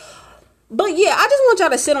wraps. But yeah, I just want y'all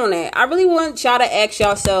to sit on that. I really want y'all to ask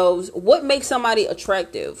yourselves, what makes somebody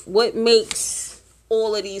attractive? What makes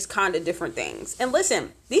all of these kind of different things? And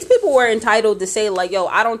listen, these people were entitled to say like, yo,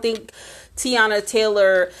 I don't think Teyana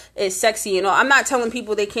Taylor is sexy. I'm not telling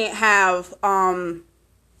people they can't have a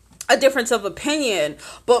difference of opinion,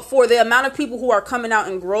 but for the amount of people who are coming out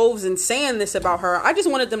in groves and saying this about her, I just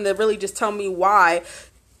wanted them to really just tell me why,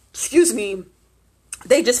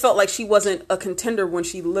 they just felt like she wasn't a contender when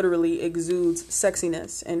she literally exudes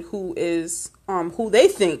sexiness, and who they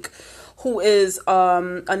think is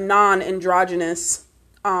a non-androgynous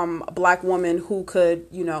black woman who could,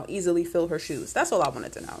 easily fill her shoes. That's all I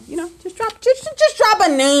wanted to know. Just drop a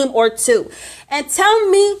name or two and tell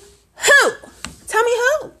me who.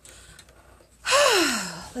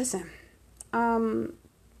 Listen, moving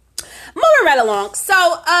right along.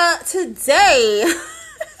 So today,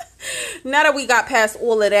 now that we got past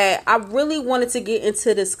all of that, I really wanted to get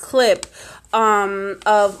into this clip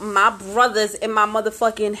of my brothers in my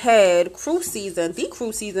motherfucking head the crew season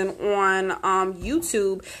on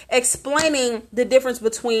YouTube, explaining the difference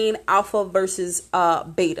between alpha versus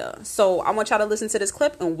beta. So I want y'all to listen to this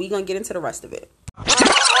clip and we gonna get into the rest of it.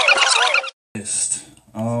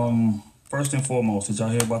 First and foremost, did y'all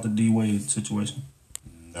hear about the D-Wade situation?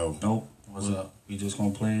 No. Nope. What's up? We just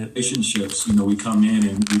gonna play it. Relationships, we come in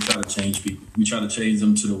and we try to change people. We try to change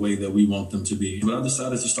them to the way that we want them to be. But I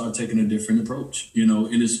decided to start taking a different approach, in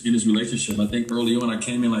this relationship. I think early on I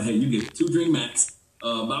came in like, hey, you get 2 Dream Max,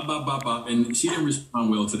 and she didn't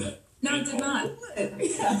respond well to that. No, it did not.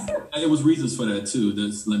 There was reasons for that too.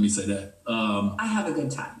 Let me say that. I have a good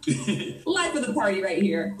time. Life of the party right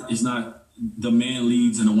here. It's not the man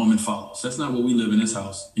leads and the woman follows. That's not what we live in this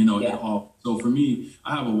house, you know, at all. So for me,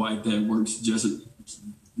 I have a wife that works just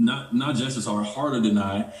not just as hard, harder than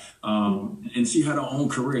I. And she had her own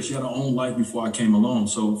career. She had her own life before I came along.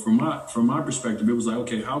 So from my perspective, it was like,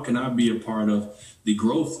 okay, how can I be a part of the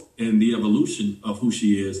growth and the evolution of who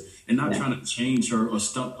she is, and not trying to change her or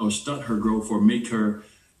stunt her growth or make her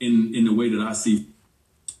in the way that I see.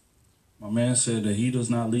 My man said that he does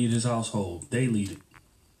not lead his household. They lead it.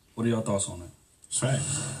 What are your thoughts on that? That's right.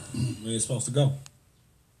 Where it's supposed to go.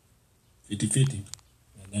 50-50. You know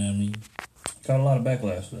what I mean? Got a lot of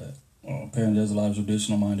backlash for that. Apparently there's a lot of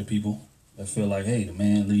traditional-minded people that feel like, hey, the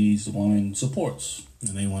man leads, the woman supports.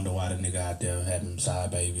 And they wonder why the nigga out there having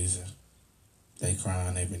side babies and they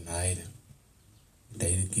crying every night and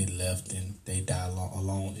they get left and they die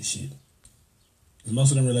alone and shit. Because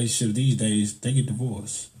most of them relationships these days, they get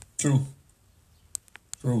divorced. True.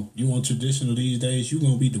 You want traditional these days, you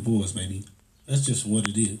going to be divorced, baby. That's just what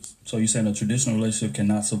it is. So you're saying a traditional relationship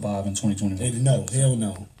cannot survive in 2021? No, hell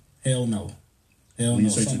no. Hell no. When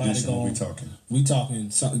you say traditional, we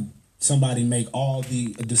talking somebody make all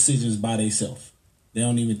the decisions by themselves. They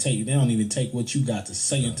don't even take what you got to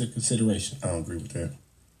say into consideration. I don't agree with that.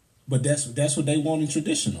 But that's what they want in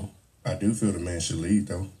traditional. I do feel the man should lead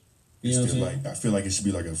though. You know what I'm saying? I feel like it should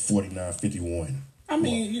be like a 49-51. I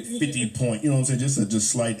mean, 50 point. You know what I'm saying?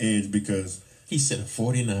 Just slight edge because he said a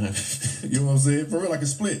 49. You know what I'm saying? For real, like a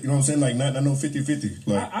split. You know what I'm saying? Like not no 50-50.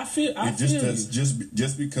 Like I feel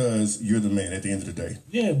just because you're the man at the end of the day.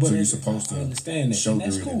 Yeah, but so you're supposed to understand that. Show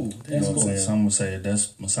that's cool. That's cool. Some would say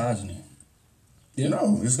that's misogyny. Yeah.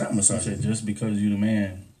 No, it's not misogyny. Just because you're the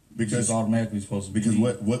man, because it's automatically supposed to be. Because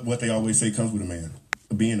what they always say comes with a man,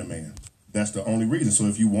 being a man. That's the only reason. So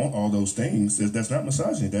if you want all those things, that's not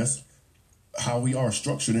misogyny. That's how we are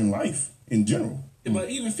structured in life in general. But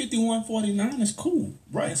even 51-49 is cool.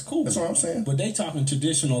 Right. It's cool. That's what I'm saying. But they talking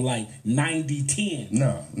traditional like 90-10.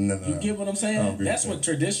 No. You get what I'm saying? That's what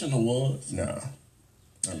traditional was. No.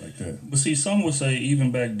 Not like that. But see, some would say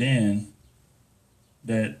even back then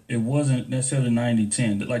that it wasn't necessarily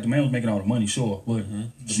 90-10. Like the man was making all the money, sure. But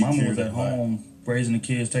the mama was at home raising the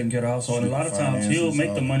kids, taking care of the household. And a lot of times he'll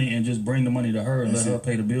make the money and just bring the money to her and let her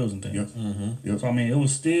pay the bills and things. Yep. So I mean, it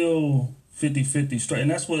was still 50-50 straight. And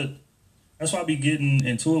that's why I be getting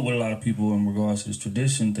into it with a lot of people in regards to this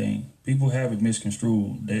tradition thing. People have it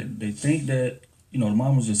misconstrued. They think that, the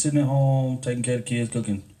mom was just sitting at home, taking care of the kids,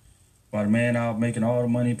 cooking, while the man out making all the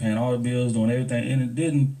money, paying all the bills, doing everything. And it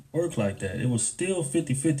didn't work like that. It was still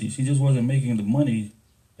 50-50. She just wasn't making the money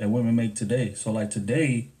that women make today. So like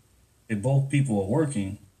today, if both people are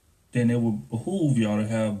working, then it would behoove y'all to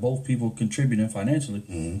have both people contributing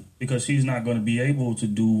financially, because she's not going to be able to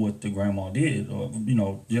do what the grandma did, or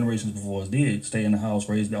generations before us did: stay in the house,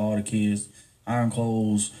 raise all the kids, iron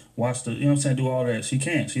clothes, watch the, do all that. She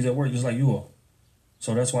can't. She's at work just like you are.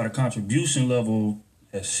 So that's why the contribution level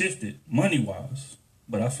has shifted money wise.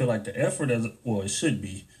 But I feel like the effort, it should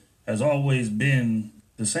be, has always been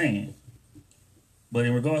the same. But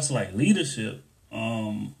in regards to like leadership,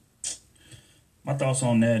 my thoughts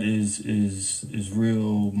on that is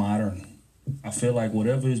real modern. I feel like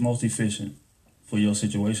whatever is most efficient for your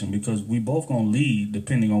situation, because we both gonna lead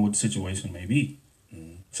depending on what the situation may be.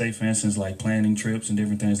 Say for instance, like planning trips and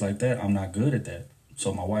different things like that, I'm not good at that.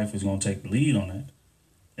 So my wife is gonna take the lead on that.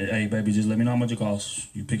 Hey baby, just let me know how much it costs.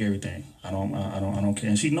 You pick everything. I don't care.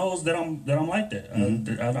 And she knows that I'm like that.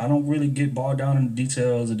 I don't really get bogged down in the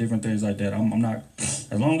details of different things like that. I'm not.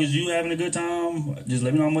 As long as you having a good time, just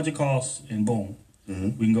let me know how much it costs, and boom,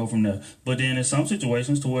 we can go from there. But then in some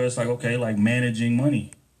situations to where it's like, okay, like managing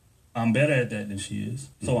money, I'm better at that than she is.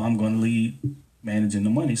 So I'm going to lead managing the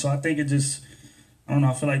money. So I think it just, I don't know,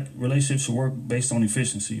 I feel like relationships should work based on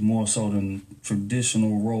efficiency more so than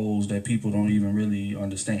traditional roles that people don't even really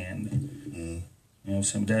understand. You know what I'm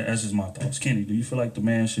saying? That's just my thoughts. Kenny, do you feel like the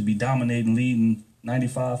man should be dominating, leading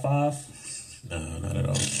 95-5? No, not at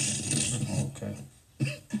all. Okay.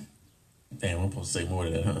 Damn, I'm supposed to say more to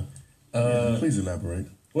that, huh? Please elaborate.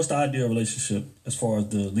 What's the ideal relationship as far as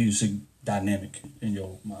the leadership dynamic in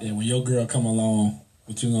your mind? Yeah, when your girl come along,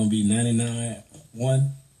 what you gonna be,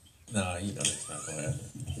 99-1? Nah, that's not gonna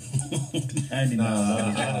happen.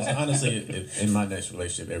 Honestly, in my next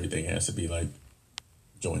relationship, everything has to be like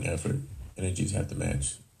joint effort. Energies have to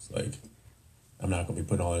match. It's like I'm not gonna be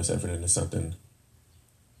putting all this effort into something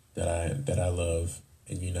that I love,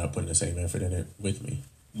 and you're not putting the same effort in it with me.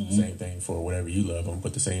 Same thing for whatever you love. I'm gonna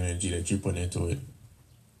put the same energy that you're putting into it,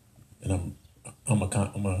 and I'm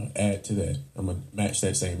gonna add to that. I'm gonna match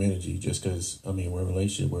that same energy, just because we're in a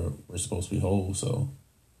relationship, we're supposed to be whole. So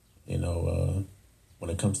when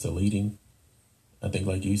it comes to leading, I think,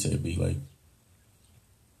 like you said, be like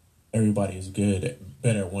everybody is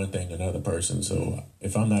better at one thing than another person. So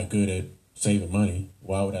if I'm not good at saving money,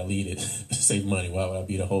 why would I lead it? Save money. Why would I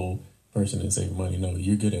be the whole person and save money? No,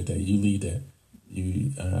 you're good at that. You lead that.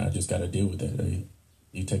 I just got to deal with that. Right?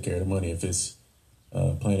 You take care of the money. If it's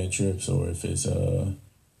planning trips or if it's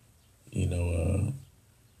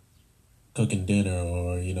cooking dinner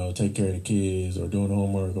or take care of the kids or doing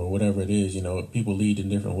homework or whatever it is. People lead in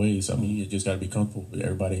different ways. I mean, you just got to be comfortable with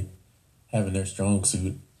everybody having their strong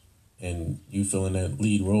suit and you filling that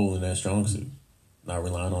lead role in that strong suit, not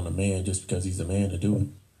relying on the man just because he's the man to do it.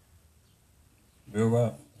 Real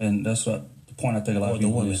right, and that's what the point I think a lot of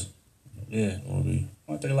people miss. Yeah,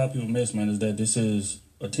 I think a lot of people miss, man, is that this is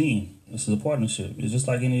a team. This is a partnership. It's just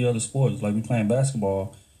like any other sport. It's like we playing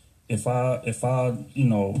basketball. If I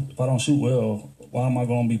don't shoot well, why am I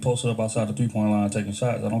going to be posted up outside the 3-point line taking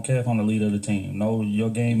shots? I don't care if I'm the leader of the team. No, your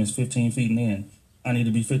game is 15 feet and in. I need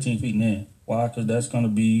to be 15 feet and in. Why? Because that's going to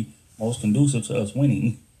be most conducive to us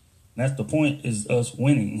winning. And that's the point, is us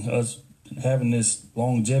winning, us having this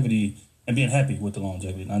longevity and being happy with the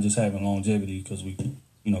longevity, not just having longevity because we,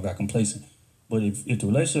 got complacent. But if the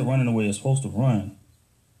relationship running the way it's supposed to run,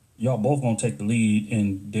 y'all both going to take the lead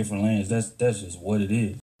in different lanes. That's just what it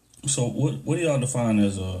is. So what do y'all define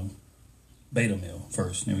as a beta male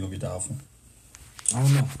first? Then we gonna get the alpha. I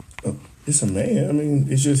don't know. It's a man. I mean,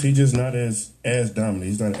 he's just not as dominant.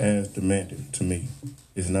 He's not as demanding to me.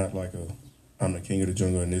 It's not like I'm the king of the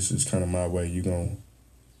jungle and this is kind of my way. You're gonna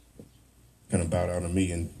bow down to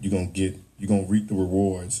me and you're gonna reap the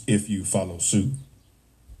rewards if you follow suit.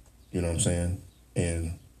 You know what I'm saying?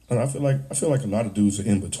 And I feel like a lot of dudes are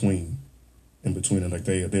in between it. Like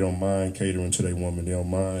they don't mind catering to their woman. They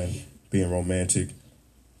don't mind being romantic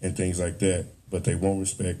and things like that. But they won't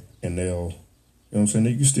respect and they'll, you know what I'm saying?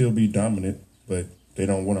 They can still be dominant, but they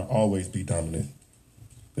don't want to always be dominant.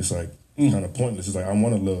 It's like kind of pointless. It's like I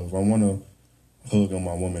want to love. I want to hug on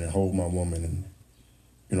my woman and hold my woman. And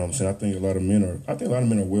you know what I'm saying? I think a lot of men are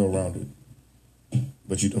well-rounded.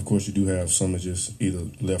 But of course you do have some that just either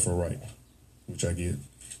left or right, which I get.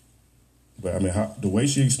 But I mean, the way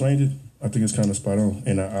she explained it, I think it's kind of spot on,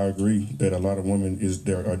 and I agree that a lot of women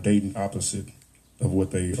are dating opposite of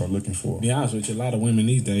what they are looking for. To be honest with you, a lot of women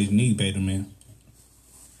these days need beta men.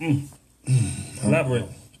 Elaborate,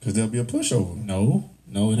 because there'll be a pushover. No,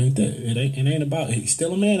 it ain't that. It ain't about. He's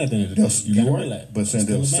still a man at the end of the day. You're right, but saying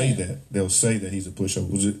they'll say that he's a pushover,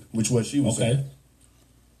 which what she was saying.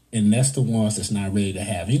 And that's the ones that's not ready to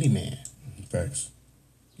have any man. Facts.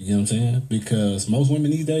 You know what I'm saying? Because most women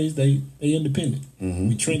these days, they independent. Mm-hmm.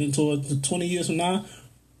 We trending towards 20 years from now,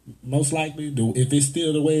 most likely, if it's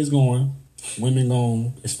still the way it's going, women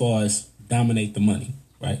going as far as dominate the money,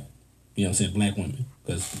 right? You know what I'm saying? Black women.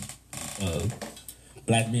 Because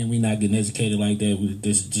black men, we not getting educated like that.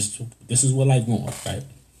 This is what life going, right?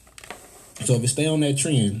 So if it stay on that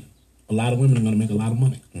trend, a lot of women are going to make a lot of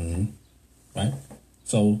money, right?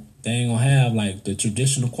 So they ain't going to have like the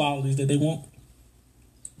traditional qualities that they want.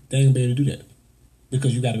 They ain't gonna be able to do that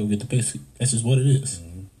because you got to go get the basic. That's just what it is.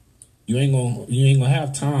 Mm-hmm. You ain't gonna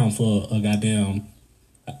have time for a goddamn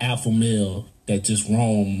alpha male that just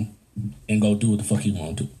roam and go do what the fuck he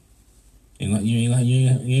want to do. You ain't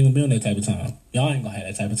gonna be on that type of time. Y'all ain't gonna have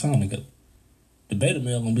that type of time together. The beta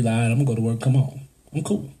male gonna be like, all right, I'm gonna go to work. Come on, I'm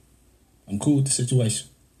cool. I'm cool with the situation.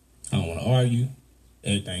 I don't want to argue.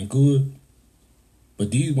 Everything good.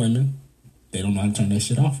 But these women, they don't know how to turn that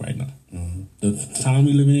shit off right now. Mm-hmm. The time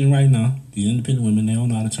we living in right now, the independent women, they don't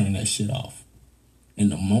know how to turn that shit off.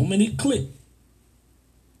 And the moment it click,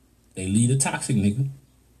 they leave a toxic nigga,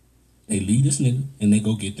 they leave this nigga, and they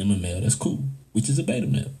go get them a male that's cool, which is a beta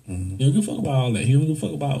male. Mm-hmm. He don't give a fuck about all that. He don't give a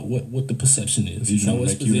fuck about what the perception is. He know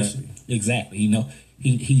his position. Exactly. He know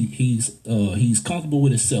he's comfortable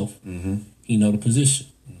with himself. Mm-hmm. He know the position.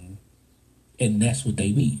 Mm-hmm. And that's what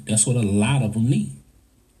they need. That's what a lot of them need.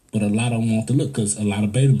 But a lot of them want to look because a lot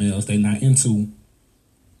of beta males, they not into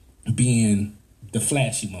being the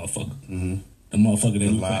flashy motherfucker. Mm-hmm. The motherfucker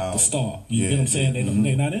that look like the star. You know what I'm saying?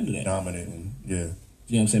 They're not into that. Dominant. And, yeah. You know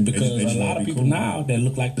what I'm saying? Because a lot of people now that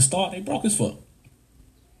look like the star, they broke as fuck.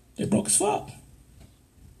 They broke as fuck.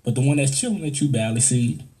 But the one that's chilling that you barely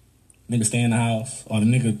see, nigga stay in the house, or the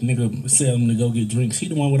nigga sell them to go get drinks, he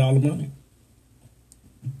the one with all the money.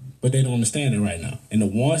 But they don't understand it right now. And the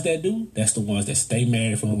ones that do, that's the ones that stay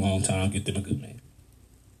married for a long time, get them a good man.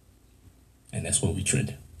 And that's what we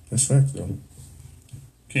trending. That's facts, though.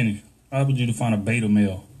 Kenny, how would you define a beta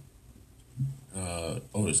male?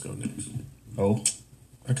 Let's go next. Oh?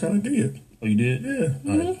 I kind of did. Oh, you did?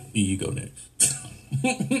 Yeah. All right, you go next.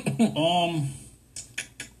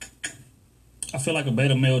 I feel like a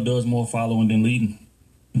beta male does more following than leading.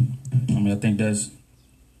 I mean, I think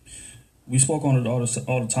we spoke on it all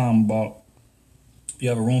the time about if you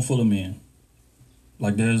have a room full of men,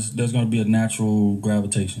 like there's going to be a natural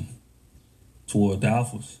gravitation toward the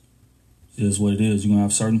alphas. It's just what it is. You're going to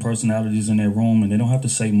have certain personalities in that room, and they don't have to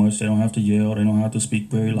say much. They don't have to yell. They don't have to speak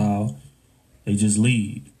very loud. They just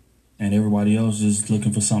lead. And everybody else is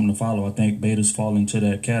looking for something to follow. I think betas fall into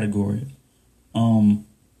that category. Now,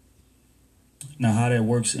 how that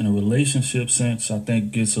works in a relationship sense, I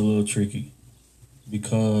think gets a little tricky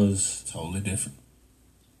because Totally different.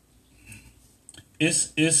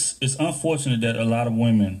 it's unfortunate that a lot of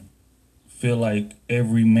women feel like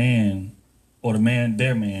every man or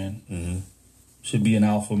their man should be an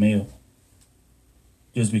alpha male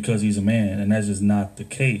just because he's a man, and that's just not the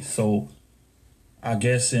case. So I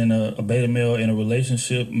guess in a beta male in a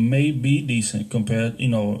relationship may be decent compared,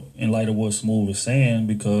 in light of what Smooth is saying,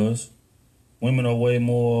 because women are way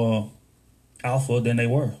more alpha than they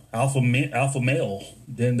were. Alpha male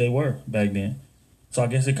than they were back then. So I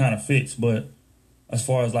guess it kind of fits. But as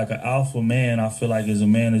far as like an alpha man, I feel like as a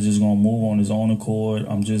man is just going to move on his own accord.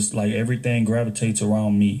 I'm just like, everything gravitates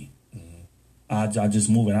around me. I just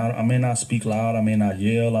move it. I may not speak loud. I may not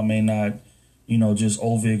yell. I may not, just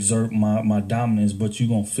overexert my dominance, but you're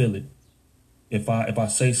going to feel it. If I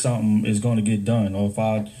say something, it's going to get done. Or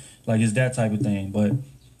it's that type of thing. But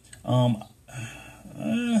I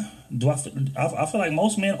feel like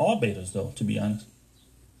most men are betas, though, to be honest.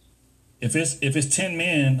 If it's 10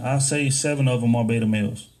 men, I say 7 of them are beta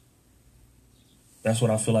males. That's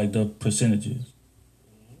what I feel like the percentage is.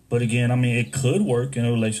 But again, I mean, it could work in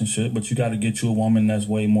a relationship, but you got to get you a woman that's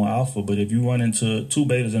way more alpha. But if you run into 2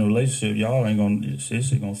 betas in a relationship, y'all ain't gonna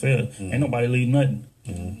fail. Ain't nobody lead nothing.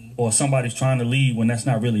 Or somebody's trying to lead when that's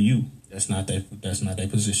not really you. That's not their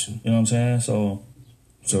position. You know what I'm saying?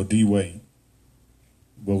 So D Wade,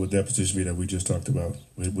 what would that position be that we just talked about?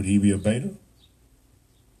 Would he be a beta?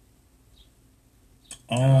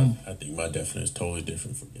 I think my definition is totally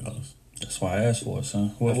different from y'all's. That's why I asked for it,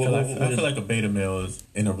 son. I feel like a beta male is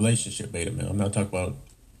in a relationship beta male. I'm not talking about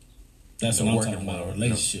that's what I'm talking about. A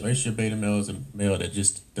relationship. Relationship beta male is a male that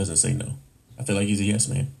just doesn't say no. I feel like he's a yes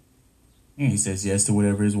man. He says yes to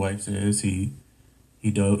whatever his wife says. He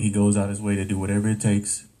goes out his way to do whatever it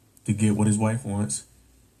takes to get what his wife wants.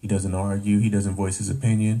 He doesn't argue. He doesn't voice his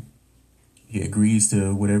opinion. He agrees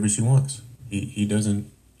to whatever she wants. He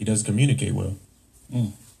doesn't communicate well.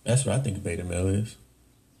 That's what I think a beta male is.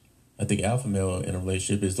 I think alpha male in a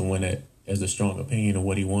relationship is the one that has a strong opinion of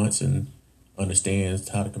what he wants and understands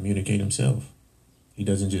how to communicate himself. He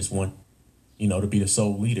doesn't just want, to be the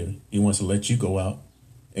sole leader. He wants to let you go out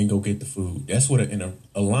and go get the food. That's what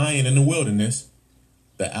a lion in the wilderness,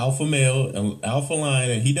 the alpha male, an alpha lion,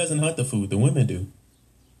 and he doesn't hunt the food. The women do.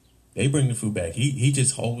 They bring the food back. He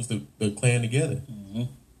just holds the clan together.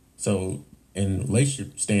 So in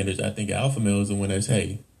relationship standards, I think alpha male is the one that's,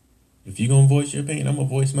 hey, if you're gonna voice your opinion, I'm gonna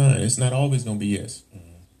voice mine. It's not always gonna be yes.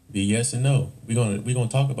 Be yes and no. We're gonna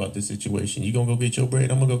talk about this situation. You gonna go get your bread,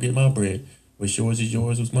 I'm gonna go get my bread. What's yours is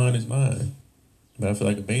yours, what's mine is mine. But I feel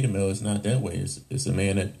like a beta male is not that way. It's a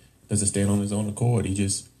man that doesn't stand on his own accord. He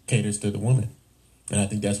just caters to the woman. And I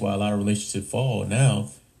think that's why a lot of relationships fall now,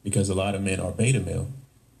 because a lot of men are beta male.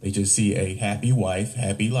 They just see a happy wife,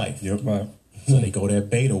 happy life. Yep. Right. So they go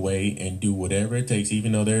that beta way and do whatever it takes,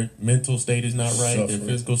 even though their mental state is not right, their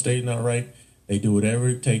physical state is not right. They do whatever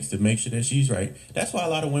it takes to make sure that she's right. That's why a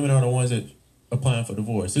lot of women are the ones that applying for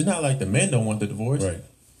divorce. It's not like the men don't want the divorce. Right.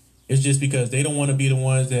 It's just because they don't want to be the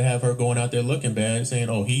ones that have her going out there looking bad, saying,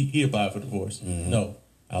 "Oh, he applied for divorce." No,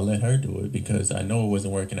 I'll let her do it because I know it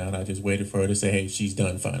wasn't working out. I just waited for her to say, "Hey, she's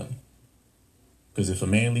done finally." Because if a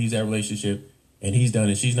man leaves that relationship and he's done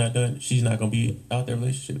and she's not done, she's not going to be out there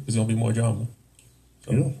relationship. There's going to be more drama.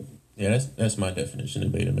 So, yeah, that's my definition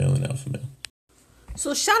of beta male and alpha male.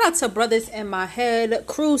 So shout out to Brothers in My Head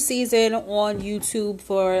cruise season on YouTube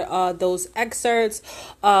for those excerpts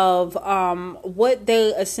of what they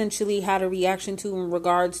essentially had a reaction to in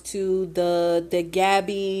regards to the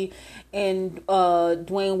Gabby and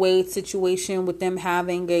Dwayne Wade situation, with them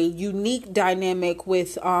having a unique dynamic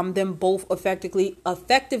with them both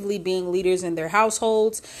effectively being leaders in their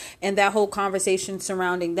households, and that whole conversation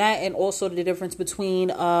surrounding that, and also the difference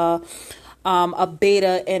between a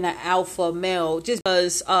beta and an alpha male. Just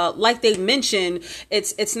because like they mentioned,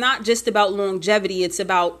 it's not just about longevity, it's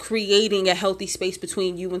about creating a healthy space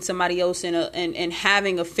between you and somebody else, and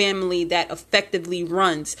having a family that effectively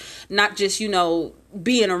runs, not just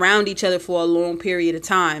being around each other for a long period of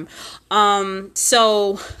time.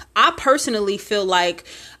 So I personally feel like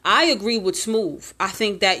I agree with Smooth. I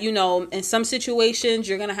think that, you know, in some situations,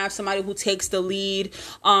 you're going to have somebody who takes the lead,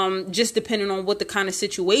 just depending on what the kind of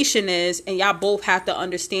situation is. And y'all both have to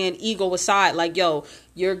understand, ego aside, like, yo,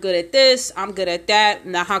 you're good at this, I'm good at that.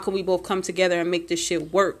 Now, how can we both come together and make this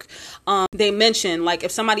shit work? They mentioned, like,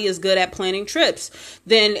 if somebody is good at planning trips,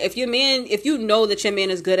 then if you know that your man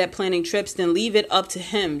is good at planning trips, then leave it up to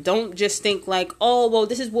him. Don't just think like, oh, well,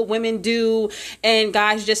 this is what women do, and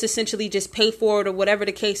guys just essentially just pay for it, or whatever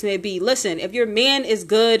the case may be. Listen, if your man is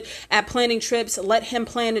good at planning trips, let him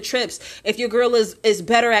plan the trips. If your girl is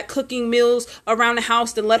better at cooking meals around the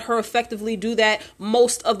house, then let her effectively do that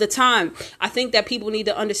most of the time. I think that people need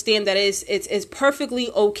to understand that it's perfectly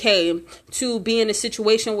okay to be in a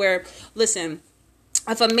situation where, listen,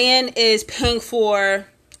 if a man is paying for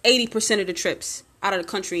 80% of the trips out of the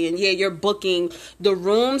country, and yeah, you're booking the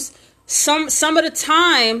rooms, some of the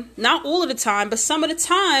time, not all of the time, but some of the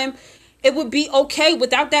time, it would be okay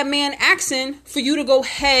without that man asking for you to go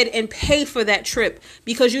ahead and pay for that trip,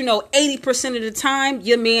 because, you know, 80% of the time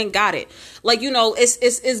your man got it. Like, you know,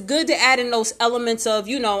 it's good to add in those elements of,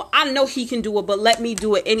 you know, I know he can do it, but let me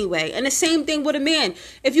do it anyway. And the same thing with a man.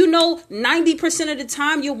 If you know 90% of the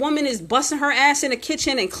time your woman is busting her ass in the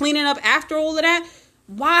kitchen and cleaning up after all of that,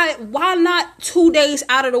 why not 2 days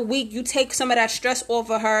out of the week you take some of that stress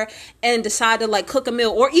off of her and decide to like cook a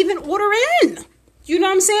meal, or even order in? You know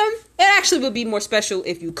what I'm saying? It actually would be more special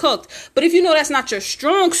if you cooked. But if you know that's not your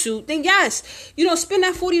strong suit, then yes, you know, spend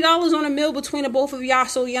that $40 on a meal between the both of y'all.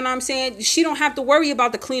 So, you know what I'm saying? She don't have to worry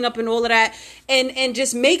about the cleanup and all of that. And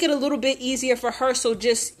just make it a little bit easier for her. So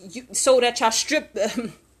that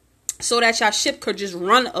y'all ship could just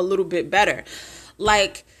run a little bit better.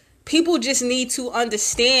 Like, people just need to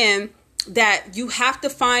understand that you have to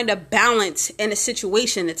find a balance in a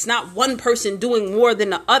situation. It's not one person doing more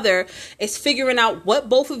than the other. It's figuring out what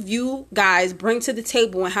both of you guys bring to the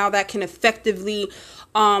table and how that can effectively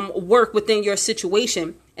work within your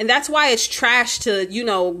situation. And that's why it's trash to, you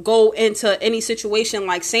know, go into any situation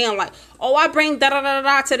like saying like, oh, I bring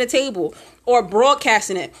da-da-da-da to the table, or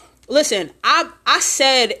broadcasting it. Listen, I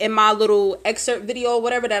said in my little excerpt video,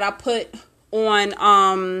 whatever, that I put on,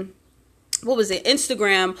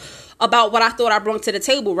 Instagram, about what I thought I brought to the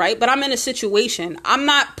table, right? But I'm in a situation. I'm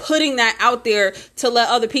not putting that out there to let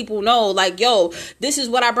other people know, like, yo, this is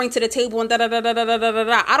what I bring to the table, and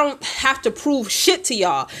da-da-da-da-da-da-da-da. I don't have to prove shit to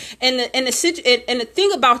y'all. And the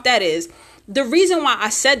thing about that is, the reason why I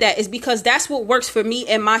said that is because that's what works for me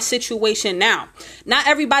in my situation now. Not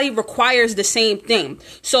everybody requires the same thing.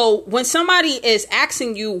 So when somebody is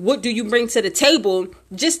asking you, what do you bring to the table?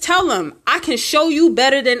 Just tell them, I can show you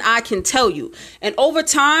better than I can tell you. And over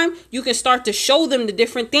time, you can start to show them the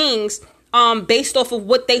different things based off of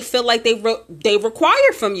what they feel like they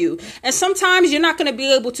require from you. And sometimes you're not going to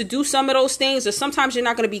be able to do some of those things, or sometimes you're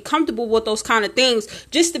not going to be comfortable with those kind of things,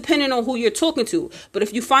 just depending on who you're talking to. But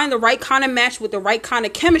if you find the right kind of match with the right kind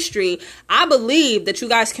of chemistry, I believe that you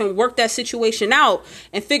guys can work that situation out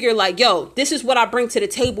and figure like, yo, this is what I bring to the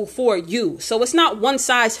table for you. So it's not one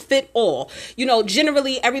size fit all. You know,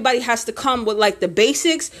 generally everybody has to come with like the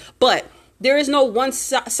basics, but there is no one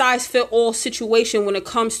size fit all situation when it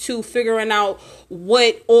comes to figuring out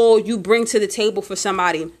what all you bring to the table for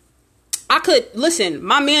somebody.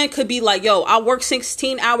 My man could be like, yo, I work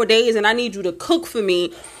 16-hour days and I need you to cook for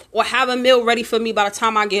me or have a meal ready for me by the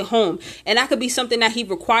time I get home. And that could be something that he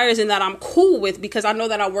requires and that I'm cool with, because I know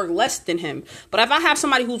that I work less than him. But if I have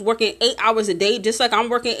somebody who's working 8 hours a day, just like I'm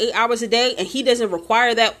working 8 hours a day, and he doesn't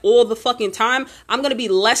require that all the fucking time, I'm going to be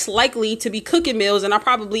less likely to be cooking meals, and I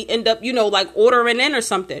probably end up, you know, like ordering in or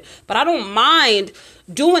something. But I don't mind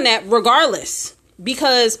doing that regardless,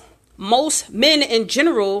 because most men in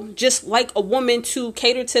general just like a woman to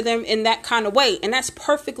cater to them in that kind of way. And that's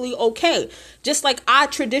perfectly okay. Just like I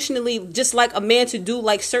traditionally just like a man to do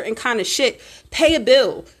like certain kind of shit. Pay a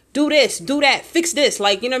bill. Do this. Do that. Fix this.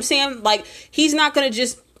 Like, you know what I'm saying? Like, he's not going to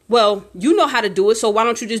just, well, you know how to do it, so why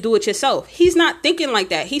don't you just do it yourself? He's not thinking like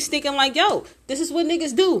that. He's thinking like, yo, this is what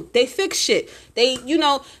niggas do. They fix shit. They, you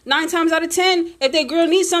know, 9 times out of 10, if their girl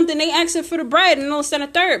needs something, they ask her for the bread and they'll send a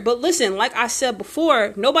third. But listen, like I said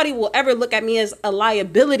before, nobody will ever look at me as a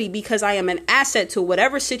liability, because I am an asset to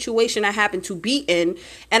whatever situation I happen to be in.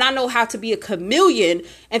 And I know how to be a chameleon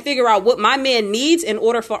and figure out what my man needs in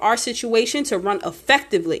order for our situation to run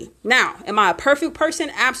effectively. Now, am I a perfect person?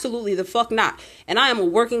 Absolutely the fuck not. And I am a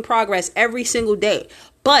work in progress every single day.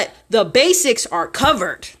 But the basics are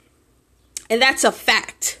covered. And that's a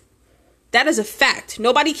fact. That is a fact.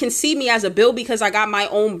 Nobody can see me as a bill because I got my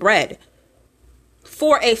own bread.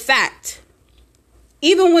 For a fact.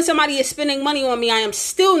 Even when somebody is spending money on me, I am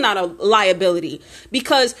still not a liability.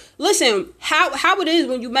 Because, listen, how it is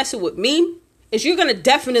when you messing with me is you're going to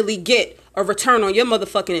definitely get a return on your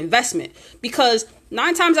motherfucking investment. Because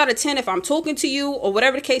 9 times out of 10, if I'm talking to you or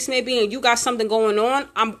whatever the case may be and you got something going on,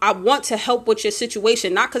 I want to help with your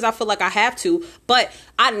situation. Not because I feel like I have to, but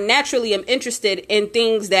I naturally am interested in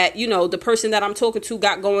things that, you know, the person that I'm talking to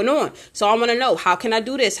got going on. So I want to know, how can I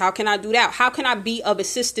do this? How can I do that? How can I be of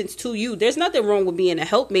assistance to you? There's nothing wrong with being a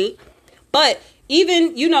helpmate. But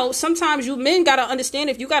even, you know, sometimes you men got to understand,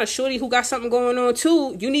 if you got a shorty who got something going on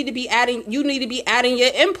too, you need to be adding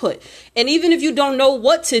your input. And even if you don't know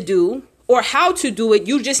what to do or how to do it,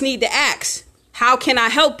 you just need to ask, how can I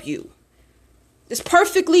help you? It's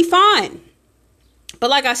perfectly fine. But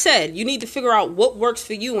like I said, you need to figure out what works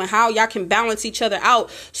for you and how y'all can balance each other out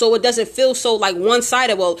so it doesn't feel so like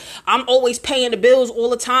one-sided. Well, I'm always paying the bills all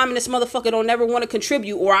the time and this motherfucker don't never want to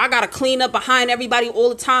contribute. Or I got to clean up behind everybody all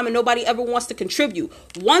the time and nobody ever wants to contribute.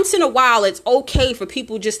 Once in a while, it's okay for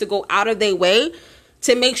people just to go out of their way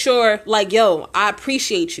to make sure, like, yo, I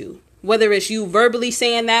appreciate you. Whether it's you verbally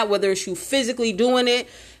saying that, whether it's you physically doing it,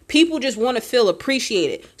 people just want to feel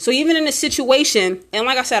appreciated. So even in a situation, and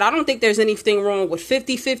like I said, I don't think there's anything wrong with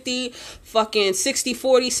 50-50, fucking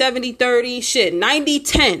 60-40, 70-30, shit,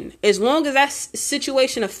 90-10. As long as that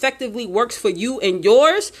situation effectively works for you and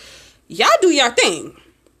yours, y'all do your thing.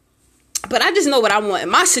 But I just know what I want in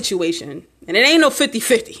my situation, and it ain't no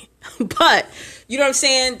 50-50. But, you know what I'm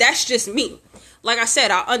saying? That's just me. Like I said,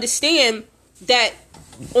 I understand that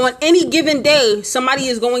on any given day, somebody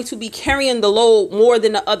is going to be carrying the load more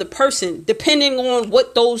than the other person, depending on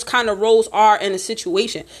what those kind of roles are in a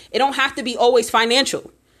situation. It don't have to be always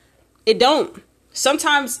financial. It don't.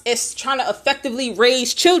 Sometimes it's trying to effectively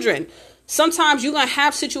raise children. Sometimes you're going to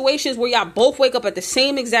have situations where y'all both wake up at the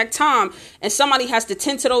same exact time and somebody has to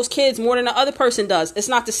tend to those kids more than the other person does. It's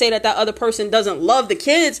not to say that other person doesn't love the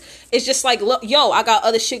kids. It's just like, look, yo, I got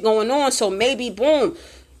other shit going on. So maybe, boom,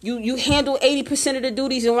 you handle 80% of the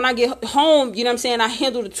duties, and when I get home, you know what I'm saying, I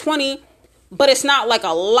handle the 20, but it's not like a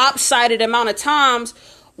lopsided amount of times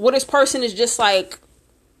where this person is just like,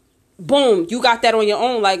 boom, you got that on your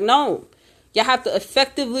own. Like, no, y'all have to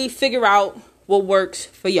effectively figure out what works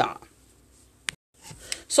for y'all.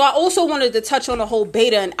 So I also wanted to touch on the whole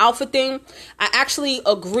beta and alpha thing. I actually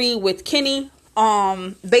agree with Kenny.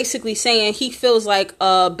 Basically saying he feels like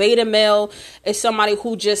a beta male is somebody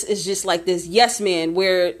who just is just like this yes man,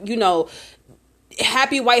 where, you know,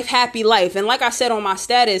 happy wife, happy life. And like I said on my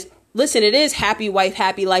status, listen, it is happy wife,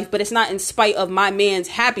 happy life, but it's not in spite of my man's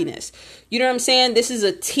happiness. You know what I'm saying? This is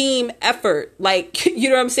a team effort. Like, you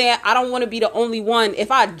know what I'm saying? I don't want to be the only one. If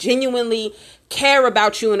I genuinely care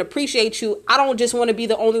about you and appreciate you, I don't just want to be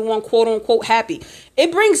the only one, quote unquote, happy. It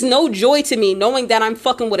brings no joy to me knowing that I'm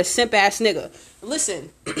fucking with a simp ass nigga.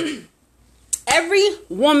 Listen, every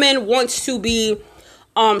woman wants to be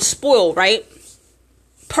spoiled, right?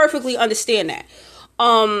 Perfectly understand that.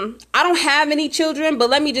 I don't have any children, but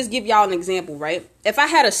let me just give y'all an example, right? If I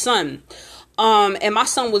had a son, and my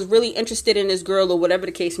son was really interested in this girl or whatever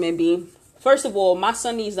the case may be, first of all, my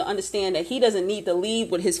son needs to understand that he doesn't need to leave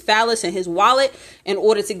with his phallus and his wallet in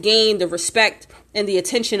order to gain the respect and the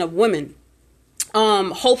attention of women.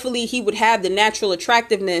 Hopefully he would have the natural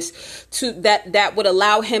attractiveness to that would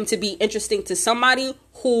allow him to be interesting to somebody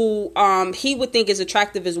who he would think is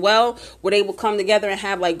attractive as well, where they will come together and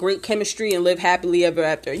have like great chemistry and live happily ever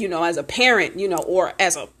after, you know, as a parent, you know, or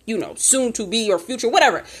as a, you know, soon to be or future,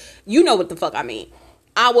 whatever, you know what the fuck I mean.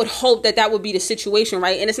 I would hope that would be the situation,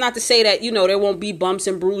 right? And it's not to say that, you know, there won't be bumps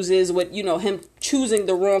and bruises with, you know, him choosing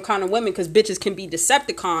the wrong kind of women, because bitches can be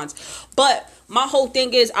Decepticons. But my whole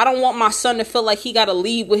thing is, I don't want my son to feel like he got to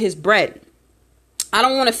leave with his bread. I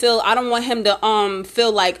don't want him to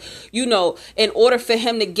feel like, you know, in order for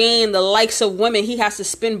him to gain the likes of women, he has to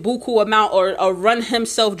spend buku amount or run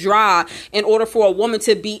himself dry in order for a woman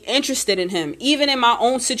to be interested in him. Even in my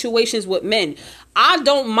own situations with men, I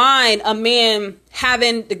don't mind a man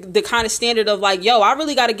having the kind of standard of like, yo, I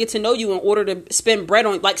really got to get to know you in order to spend bread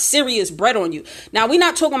on, like serious bread on you. Now, we're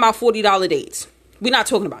not talking about $40 dates. We're not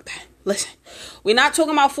talking about that. Listen, we're not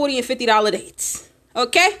talking about $40 and $50 dates.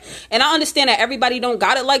 Okay? And I understand that everybody don't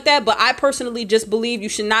got it like that, but I personally just believe you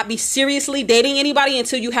should not be seriously dating anybody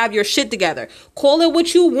until you have your shit together. Call it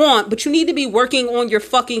what you want, but you need to be working on your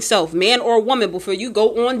fucking self, man or woman, before you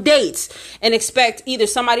go on dates and expect either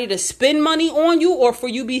somebody to spend money on you or for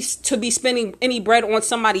you to be spending any bread on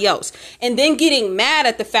somebody else. And then getting mad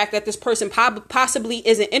at the fact that this person possibly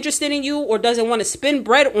isn't interested in you or doesn't want to spend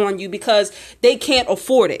bread on you because they can't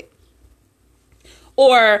afford it.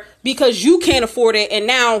 or because you can't afford it and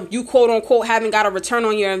now you quote unquote haven't got a return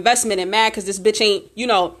on your investment and mad because this bitch ain't,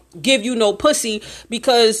 give you no pussy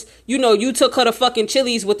because, you took her to fucking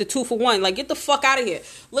Chili's with the 2-for-1. Like, get the fuck out of here.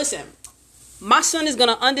 Listen, my son is going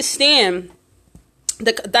to understand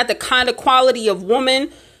that the kind of quality of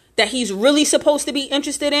woman that he's really supposed to be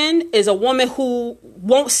interested in is a woman who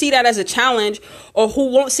won't see that as a challenge or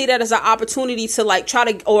who won't see that as an opportunity to like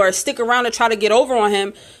try to or stick around and try to get over on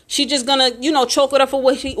him. She just gonna, choke it up for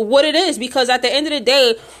what it is, because at the end of the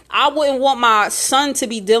day, I wouldn't want my son to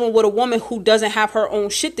be dealing with a woman who doesn't have her own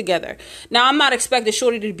shit together. Now, I'm not expecting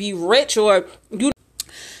shorty to be rich or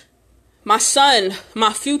my son,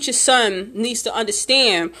 my future son needs to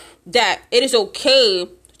understand that it is okay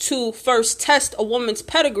to first test a woman's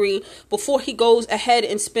pedigree before he goes ahead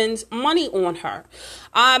and spends money on her.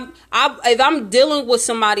 If I'm dealing with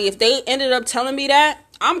somebody, if they ended up telling me that,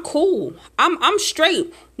 I'm cool. I'm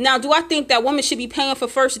straight. Now, do I think that women should be paying for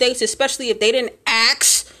first dates, especially if they didn't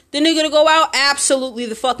ask the nigga to go out? Absolutely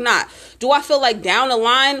the fuck not. Do I feel like down the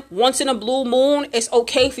line, once in a blue moon, it's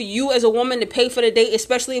okay for you as a woman to pay for the date,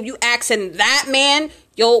 especially if you asking that man,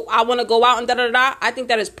 yo, I want to go out and da-da-da-da? I think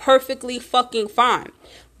that is perfectly fucking fine.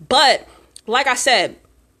 But like I said,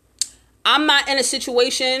 I'm not in a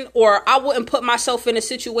situation, or I wouldn't put myself in a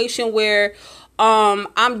situation where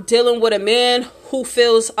I'm dealing with a man who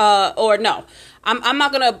feels I'm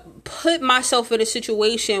not gonna put myself in a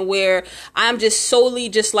situation where I'm just solely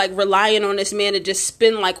just like relying on this man to just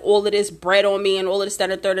spend like all of this bread on me and all of this, that,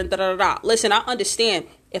 and third, and da-da-da-da. Listen, I understand.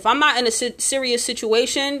 If I'm not in a serious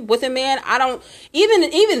situation with a man, I don't,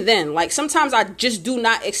 even then, like sometimes I just do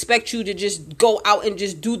not expect you to just go out and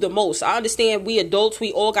just do the most. I understand we adults,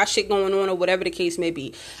 we all got shit going on or whatever the case may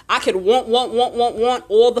be. I could want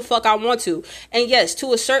all the fuck I want to. And yes,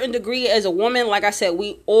 to a certain degree as a woman, like I said,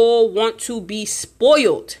 we all want to be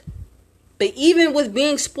spoiled. But even with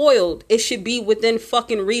being spoiled, it should be within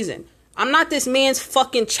fucking reason. I'm not this man's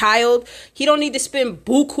fucking child. He don't need to spend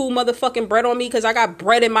buku motherfucking bread on me because I got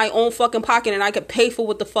bread in my own fucking pocket and I could pay for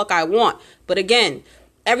what the fuck I want. But again,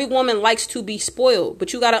 every woman likes to be spoiled.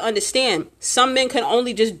 But you got to understand, some men can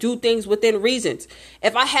only just do things within reasons.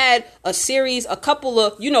 If I had a couple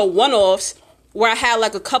of, one-offs where I had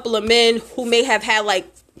like a couple of men who may have had like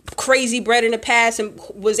crazy bread in the past and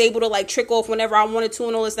was able to like trick off whenever I wanted to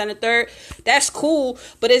and all this, that, and the third, that's cool.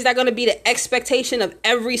 But is that going to be the expectation of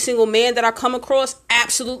every single man that I come across?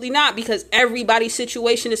 Absolutely not, because everybody's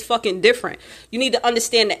situation is fucking different. You need to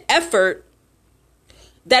understand the effort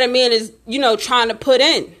that a man is, trying to put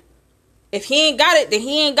in. If he ain't got it, then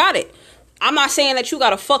he ain't got it. I'm not saying that you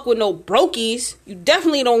gotta fuck with no brokies. You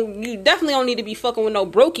definitely don't need to be fucking with no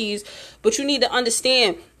brokies, but you need to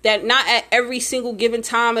understand that not at every single given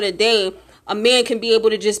time of the day, a man can be able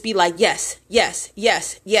to just be like, yes, yes,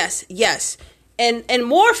 yes, yes, yes. And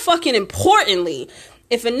more fucking importantly,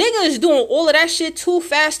 if a nigga is doing all of that shit too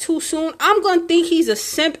fast, too soon, I'm gonna think he's a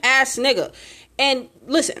simp ass nigga. And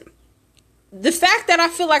listen, the fact that I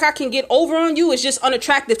feel like I can get over on you is just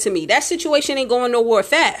unattractive to me. That situation ain't going nowhere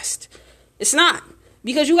fast. It's not.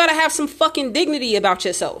 Because you gotta have some fucking dignity about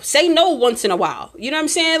yourself. Say no once in a while. You know what I'm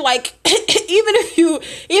saying? Like, even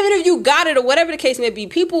if you got it or whatever the case may be,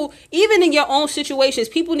 people, even in your own situations,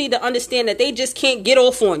 people need to understand that they just can't get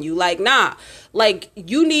off on you. Like, nah. Like,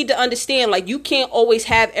 you need to understand, like, you can't always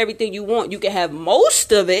have everything you want. You can have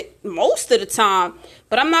most of it, most of the time,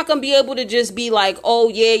 but I'm not gonna be able to just be like, oh,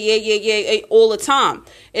 yeah, all the time.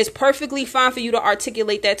 It's perfectly fine for you to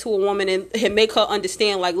articulate that to a woman and make her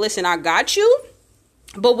understand, like, listen, I got you,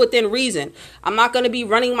 but within reason. I'm not going to be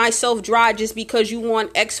running myself dry just because you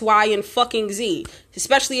want X, Y, and fucking Z.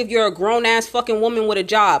 Especially if you're a grown-ass fucking woman with a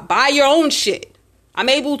job. Buy your own shit. I'm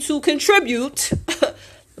able to contribute,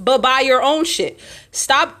 but buy your own shit.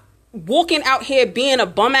 Stop walking out here being a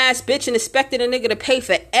bum-ass bitch and expecting a nigga to pay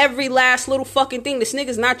for every last little fucking thing. This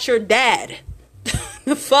nigga's not your dad.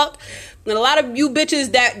 The fuck? And a lot of you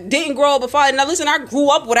bitches that didn't grow up before. Now, listen, I grew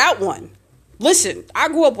up without one.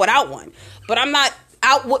 But I'm not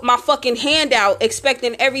out with my fucking hand out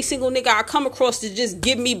expecting every single nigga I come across to just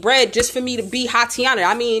give me bread just for me to be Teyana.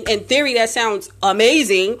 I mean, in theory, that sounds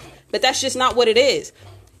amazing, but that's just not what it is.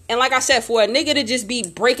 And like I said, for a nigga to just be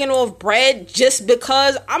breaking off bread just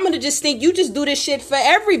because, I'm gonna just think you just do this shit for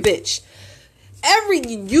every bitch.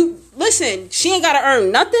 Listen, she ain't gotta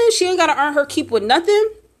earn nothing. She ain't gotta earn her keep with nothing.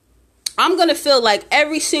 I'm gonna feel like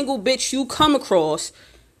every single bitch you come across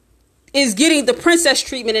is getting the princess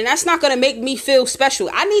treatment, and that's not gonna make me feel special.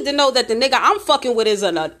 I need to know that the nigga I'm fucking with is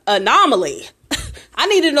an anomaly. I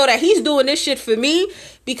need to know that he's doing this shit for me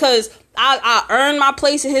because I earned my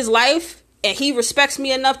place in his life, and he respects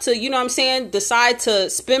me enough to, you know what I'm saying, decide to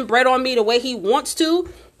spend bread on me the way he wants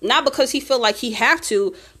to, not because he feel like he have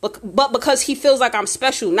to, but because he feels like I'm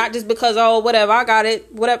special, not just because, oh, whatever, I got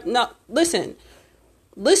it, whatever. No, listen,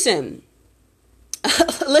 listen,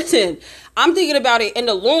 I'm thinking about it in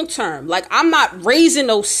the long term. Like, I'm not raising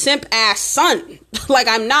no simp ass son. Like,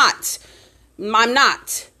 I'm not.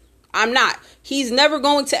 He's never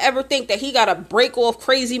going to ever think that he gotta break off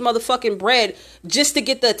crazy motherfucking bread just to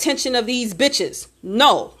get the attention of these bitches.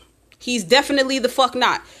 No, he's definitely the fuck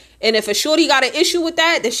not. And if a shorty got an issue with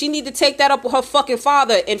that, then she need to take that up with her fucking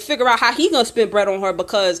father and figure out how he gonna spend bread on her.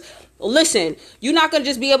 Because, listen, you're not gonna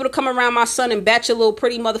just be able to come around my son and bat your little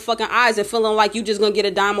pretty motherfucking eyes and feeling like you just gonna get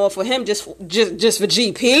a dime off of him just for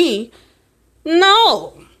GP.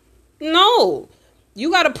 No. You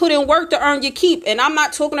got to put in work to earn your keep. And I'm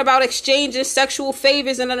not talking about exchanging sexual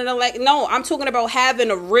favors and like, no, I'm talking about having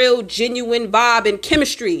a real genuine vibe and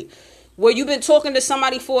chemistry where you've been talking to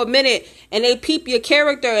somebody for a minute and they peep your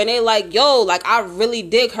character and they like, yo, like, I really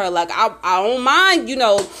dig her. Like, I don't mind, you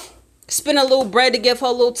know, spending a little bread to give her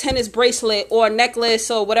a little tennis bracelet or a necklace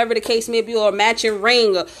or whatever the case may be, or a matching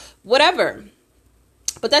ring or whatever.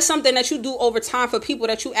 But that's something that you do over time for people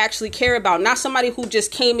that you actually care about. Not somebody who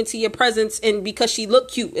just came into your presence and because she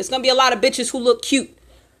looked cute. It's going to be a lot of bitches who look cute.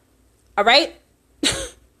 All right?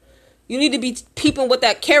 You need to be peeping what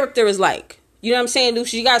that character is like. You know what I'm saying?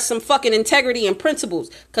 She got some fucking integrity and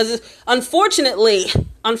principles. Because unfortunately,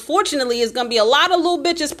 it's going to be a lot of little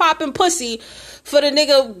bitches popping pussy for the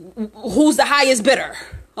nigga who's the highest bidder.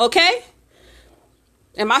 Okay?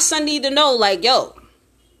 And my son need to know, like, yo,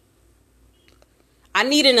 I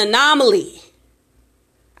need an anomaly.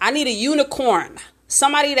 I need a unicorn.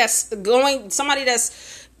 Somebody that's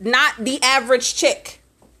not the average chick.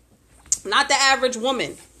 Not the average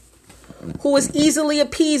woman. Who is easily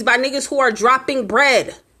appeased by niggas who are dropping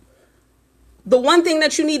bread. The one thing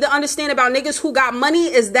that you need to understand about niggas who got money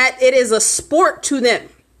is that it is a sport to them.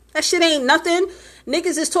 That shit ain't nothing.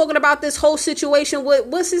 Niggas is talking about this whole situation with,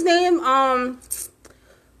 what's his name?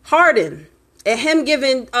 Harden. And him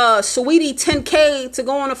giving Sweetie $10K to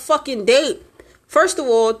go on a fucking date. First of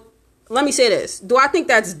all, let me say this. Do I think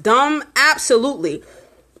that's dumb? Absolutely.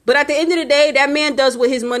 But at the end of the day, that man does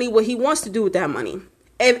with his money what he wants to do with that money.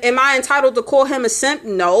 Am I entitled to call him a simp?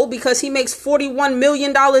 No, because he makes $41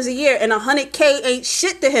 million a year and $100K ain't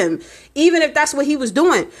shit to him, even if that's what he was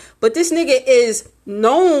doing. But this nigga is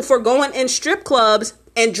known for going in strip clubs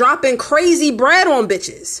and dropping crazy bread on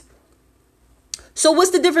bitches. So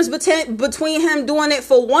what's the difference between him doing it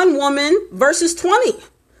for one woman versus 20?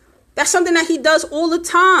 That's something that he does all the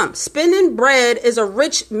time. Spending bread is a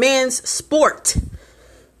rich man's sport.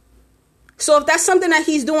 So if that's something that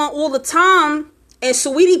he's doing all the time, and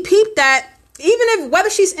Sweetie peeped that, even if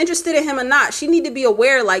whether she's interested in him or not, she need to be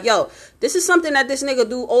aware, like, yo, this is something that this nigga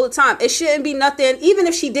do all the time. It shouldn't be nothing, even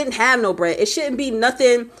if she didn't have no bread, it shouldn't be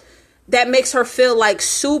nothing that makes her feel like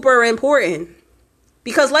super important.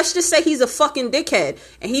 Because let's just say he's a fucking dickhead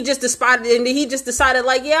and he just decided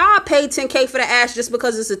like, yeah, I'll pay $10K for the ass just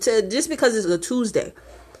because it's a Tuesday.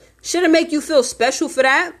 Shouldn't make you feel special for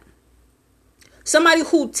that. Somebody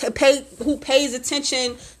who pays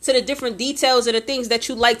attention to the different details and the things that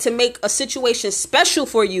you like to make a situation special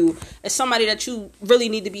for you is somebody that you really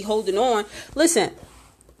need to be holding on. Listen,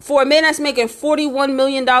 for a man that's making $41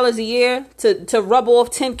 million a year to rub off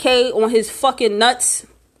 $10K on his fucking nuts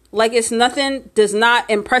like it's nothing does not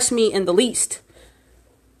impress me in the least.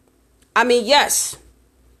 I mean, yes,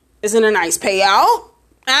 isn't a nice payout?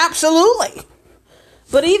 Absolutely.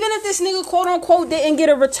 But even if this nigga, quote unquote, didn't get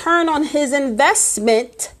a return on his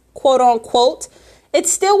investment, quote unquote, it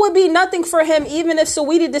still would be nothing for him even if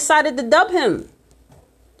Saweetie decided to dub him.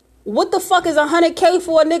 What the fuck is $100K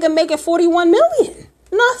for a nigga making $41 million?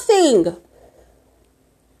 Nothing.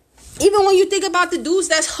 Even when you think about the dudes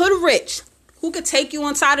that's hood rich, who could take you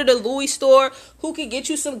inside of the Louis store, who could get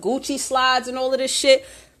you some Gucci slides and all of this shit,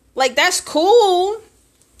 like, that's cool.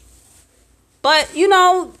 But, you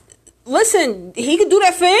know, listen, he could do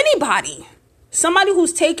that for anybody. Somebody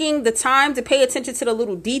who's taking the time to pay attention to the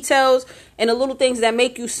little details and the little things that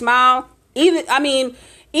make you smile. Even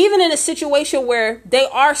in a situation where they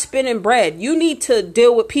are spending bread, you need to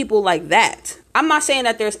deal with people like that. I'm not saying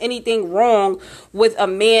that there's anything wrong with a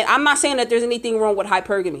man. I'm not saying that there's anything wrong with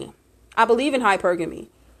hypergamy. I believe in hypergamy.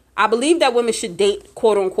 I believe that women should date,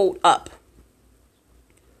 quote unquote, up.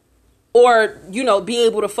 Or, you know, be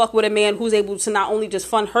able to fuck with a man who's able to not only just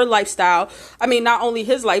fund her lifestyle. I mean, not only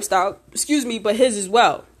his lifestyle, but his as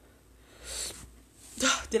well.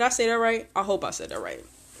 Did I say that right? I hope I said that right.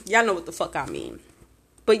 Y'all know what the fuck I mean.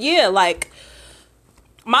 But yeah, like,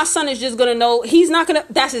 my son is just gonna know he's not gonna.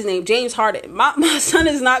 That's his name, James Harden. My son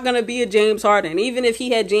is not gonna be a James Harden, even if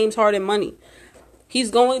he had James Harden money. He's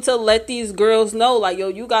going to let these girls know, like, yo,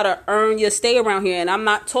 you gotta earn your stay around here. And I'm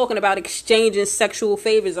not talking about exchanging sexual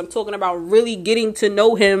favors. I'm talking about really getting to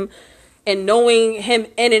know him and knowing him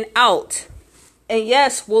in and out. And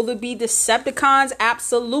yes, will there be Decepticons?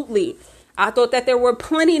 Absolutely. I thought that there were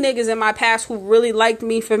plenty niggas in my past who really liked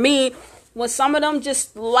me for me, when some of them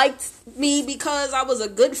just liked me because I was a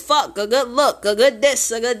good fuck, a good look, a good this,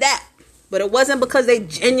 a good that. But it wasn't because they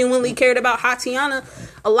genuinely cared about Hot Teyana.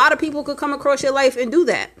 A lot of people could come across your life and do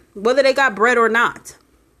that, whether they got bread or not.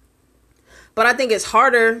 But I think it's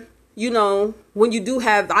harder, you know, when you do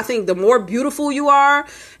have, I think the more beautiful you are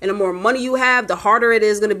and the more money you have, the harder it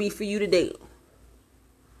is going to be for you to date.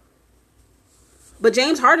 But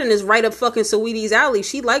James Harden is right up fucking Saweetie's alley.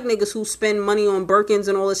 She like niggas who spend money on Birkins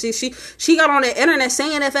and all this shit. She got on the internet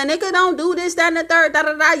saying, if a nigga don't do this, that, and the third, da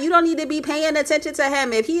da da, you don't need to be paying attention to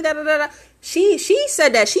him. If he da da da da. She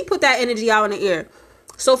said that. She put that energy out in the air.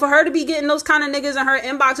 So for her to be getting those kind of niggas in her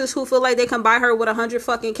inboxes who feel like they can buy her with 100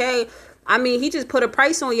 fucking K, I mean, he just put a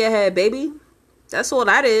price on your head, baby. That's all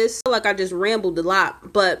that is. I feel like I just rambled a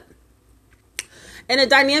lot. But in a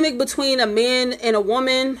dynamic between a man and a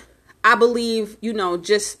woman, I believe, you know,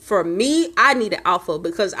 just for me, I need an alpha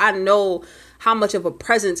because I know how much of a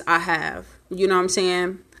presence I have. You know what I'm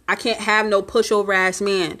saying? I can't have no pushover ass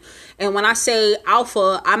man. And when I say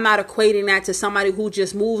alpha, I'm not equating that to somebody who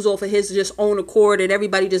just moves off of his just own accord and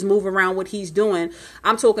everybody just move around what he's doing.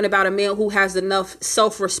 I'm talking about a man who has enough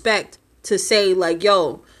self-respect to say, like,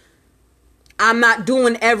 yo, I'm not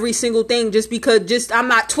doing every single thing I'm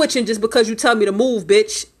not twitching just because you tell me to move,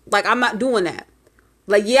 bitch. Like, I'm not doing that.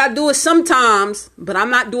 Like, yeah, I do it sometimes, but I'm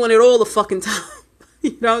not doing it all the fucking time.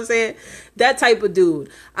 You know what I'm saying? That type of dude.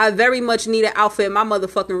 I very much need an alpha in my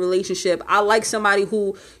motherfucking relationship. I like somebody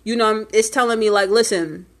who, you know, is telling me, like,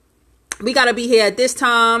 listen, we got to be here at this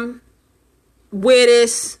time, wear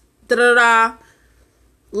this, da-da-da,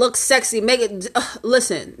 look sexy, make it,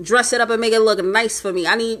 listen, dress it up and make it look nice for me.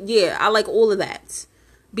 I like all of that.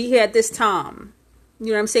 Be here at this time. You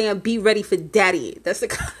know what I'm saying? Be ready for daddy. That's the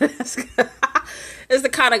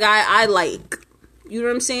kind of guy I like. You know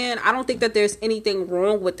what I'm saying? I don't think that there's anything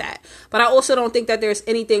wrong with that. But I also don't think that there's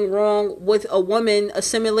anything wrong with a woman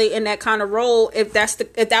assimilating that kind of role if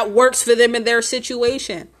that works for them in their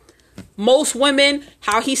situation. Most women,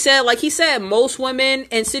 most women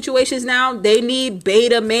in situations now, they need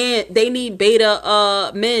beta men. They need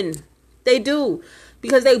beta men. They do.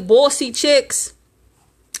 Because they bossy chicks.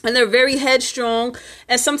 And they're very headstrong.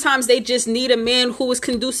 And sometimes they just need a man who is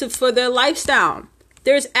conducive for their lifestyle.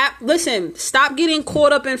 Listen, stop getting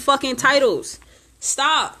caught up in fucking titles.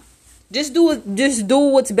 Stop. Just do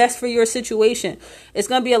what's best for your situation. It's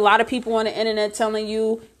going to be a lot of people on the internet telling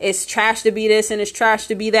you it's trash to be this and it's trash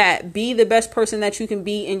to be that. Be the best person that you can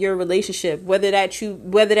be in your relationship. Whether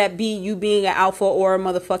that be you being an alpha or a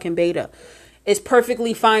motherfucking beta. It's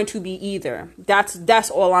perfectly fine to be either.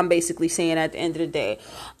 That's all I'm basically saying at the end of the day.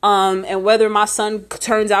 And whether my son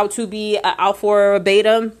turns out to be an alpha or a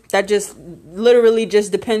beta, that just literally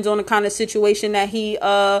just depends on the kind of situation that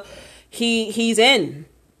he's in.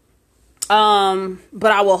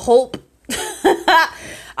 But I will hope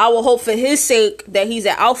for his sake that he's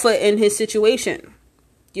an alpha in his situation.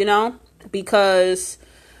 You know? Because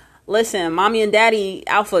listen, mommy and daddy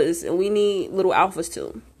alphas, and we need little alphas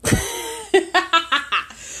too.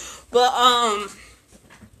 But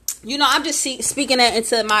you know, I'm just speaking that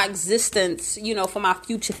into my existence, you know, for my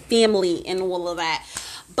future family and all of that.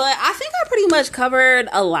 But I think I pretty much covered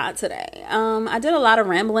a lot today. I did a lot of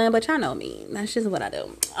rambling, but y'all know me. That's just what I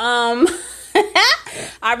do.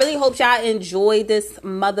 I really hope y'all enjoyed this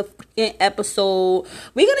motherfucking episode.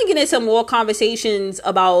 We're gonna get into more conversations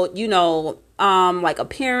about, you know, like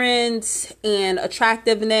appearance and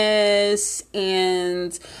attractiveness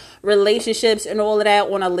and relationships and all of that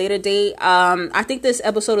on a later date. I think this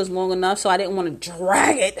episode is long enough, so I didn't want to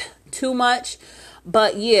drag it too much.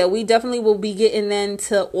 But yeah, we definitely will be getting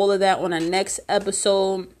into all of that on the next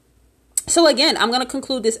episode. So again, I'm going to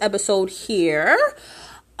conclude this episode here.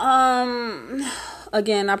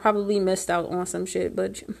 Again, I probably missed out on some shit,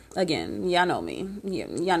 but again, y'all know me. Yeah,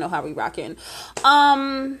 y'all know how we rockin'.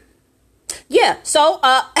 Yeah, so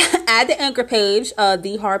add the anchor page,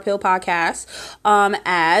 The Hard Pill Podcast.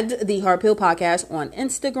 Add The Hard Pill Podcast on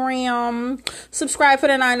Instagram. Subscribe for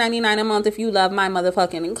the $9.99 a month if you love my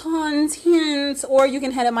motherfucking content. Or you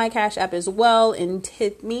can head to my Cash App as well and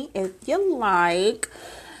tip me if you like.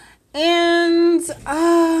 And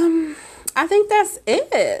I think that's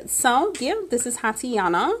it. So, yeah, this is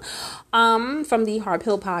Teyana from the Hard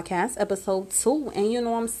Pill Podcast, episode 2. And you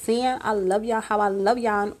know what I'm saying? I love y'all how I love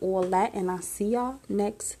y'all and all that. And I'll see y'all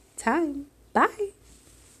next time. Bye.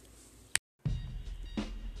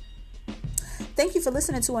 Thank you for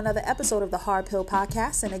listening to another episode of the Hard Pill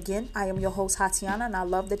Podcast. And again, I am your host, Teyana, and I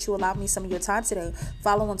love that you allowed me some of your time today.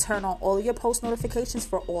 Follow and turn on all of your post notifications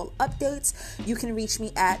for all updates. You can reach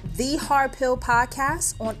me at The Hard Pill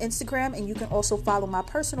Podcast on Instagram, and you can also follow my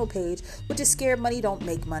personal page, which is Scared Money Don't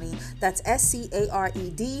Make Money. That's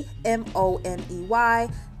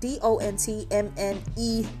ScaredMoneyDontMney.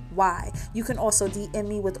 You can also DM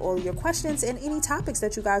me with all your questions and any topics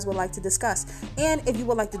that you guys would like to discuss. And if you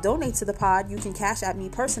would like to donate to the pod, you can cash at me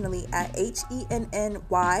personally at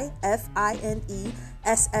HENNYFINESSEE.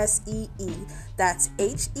 That's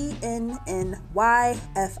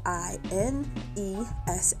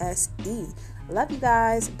HENNYFINESSE. Love you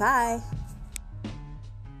guys. Bye.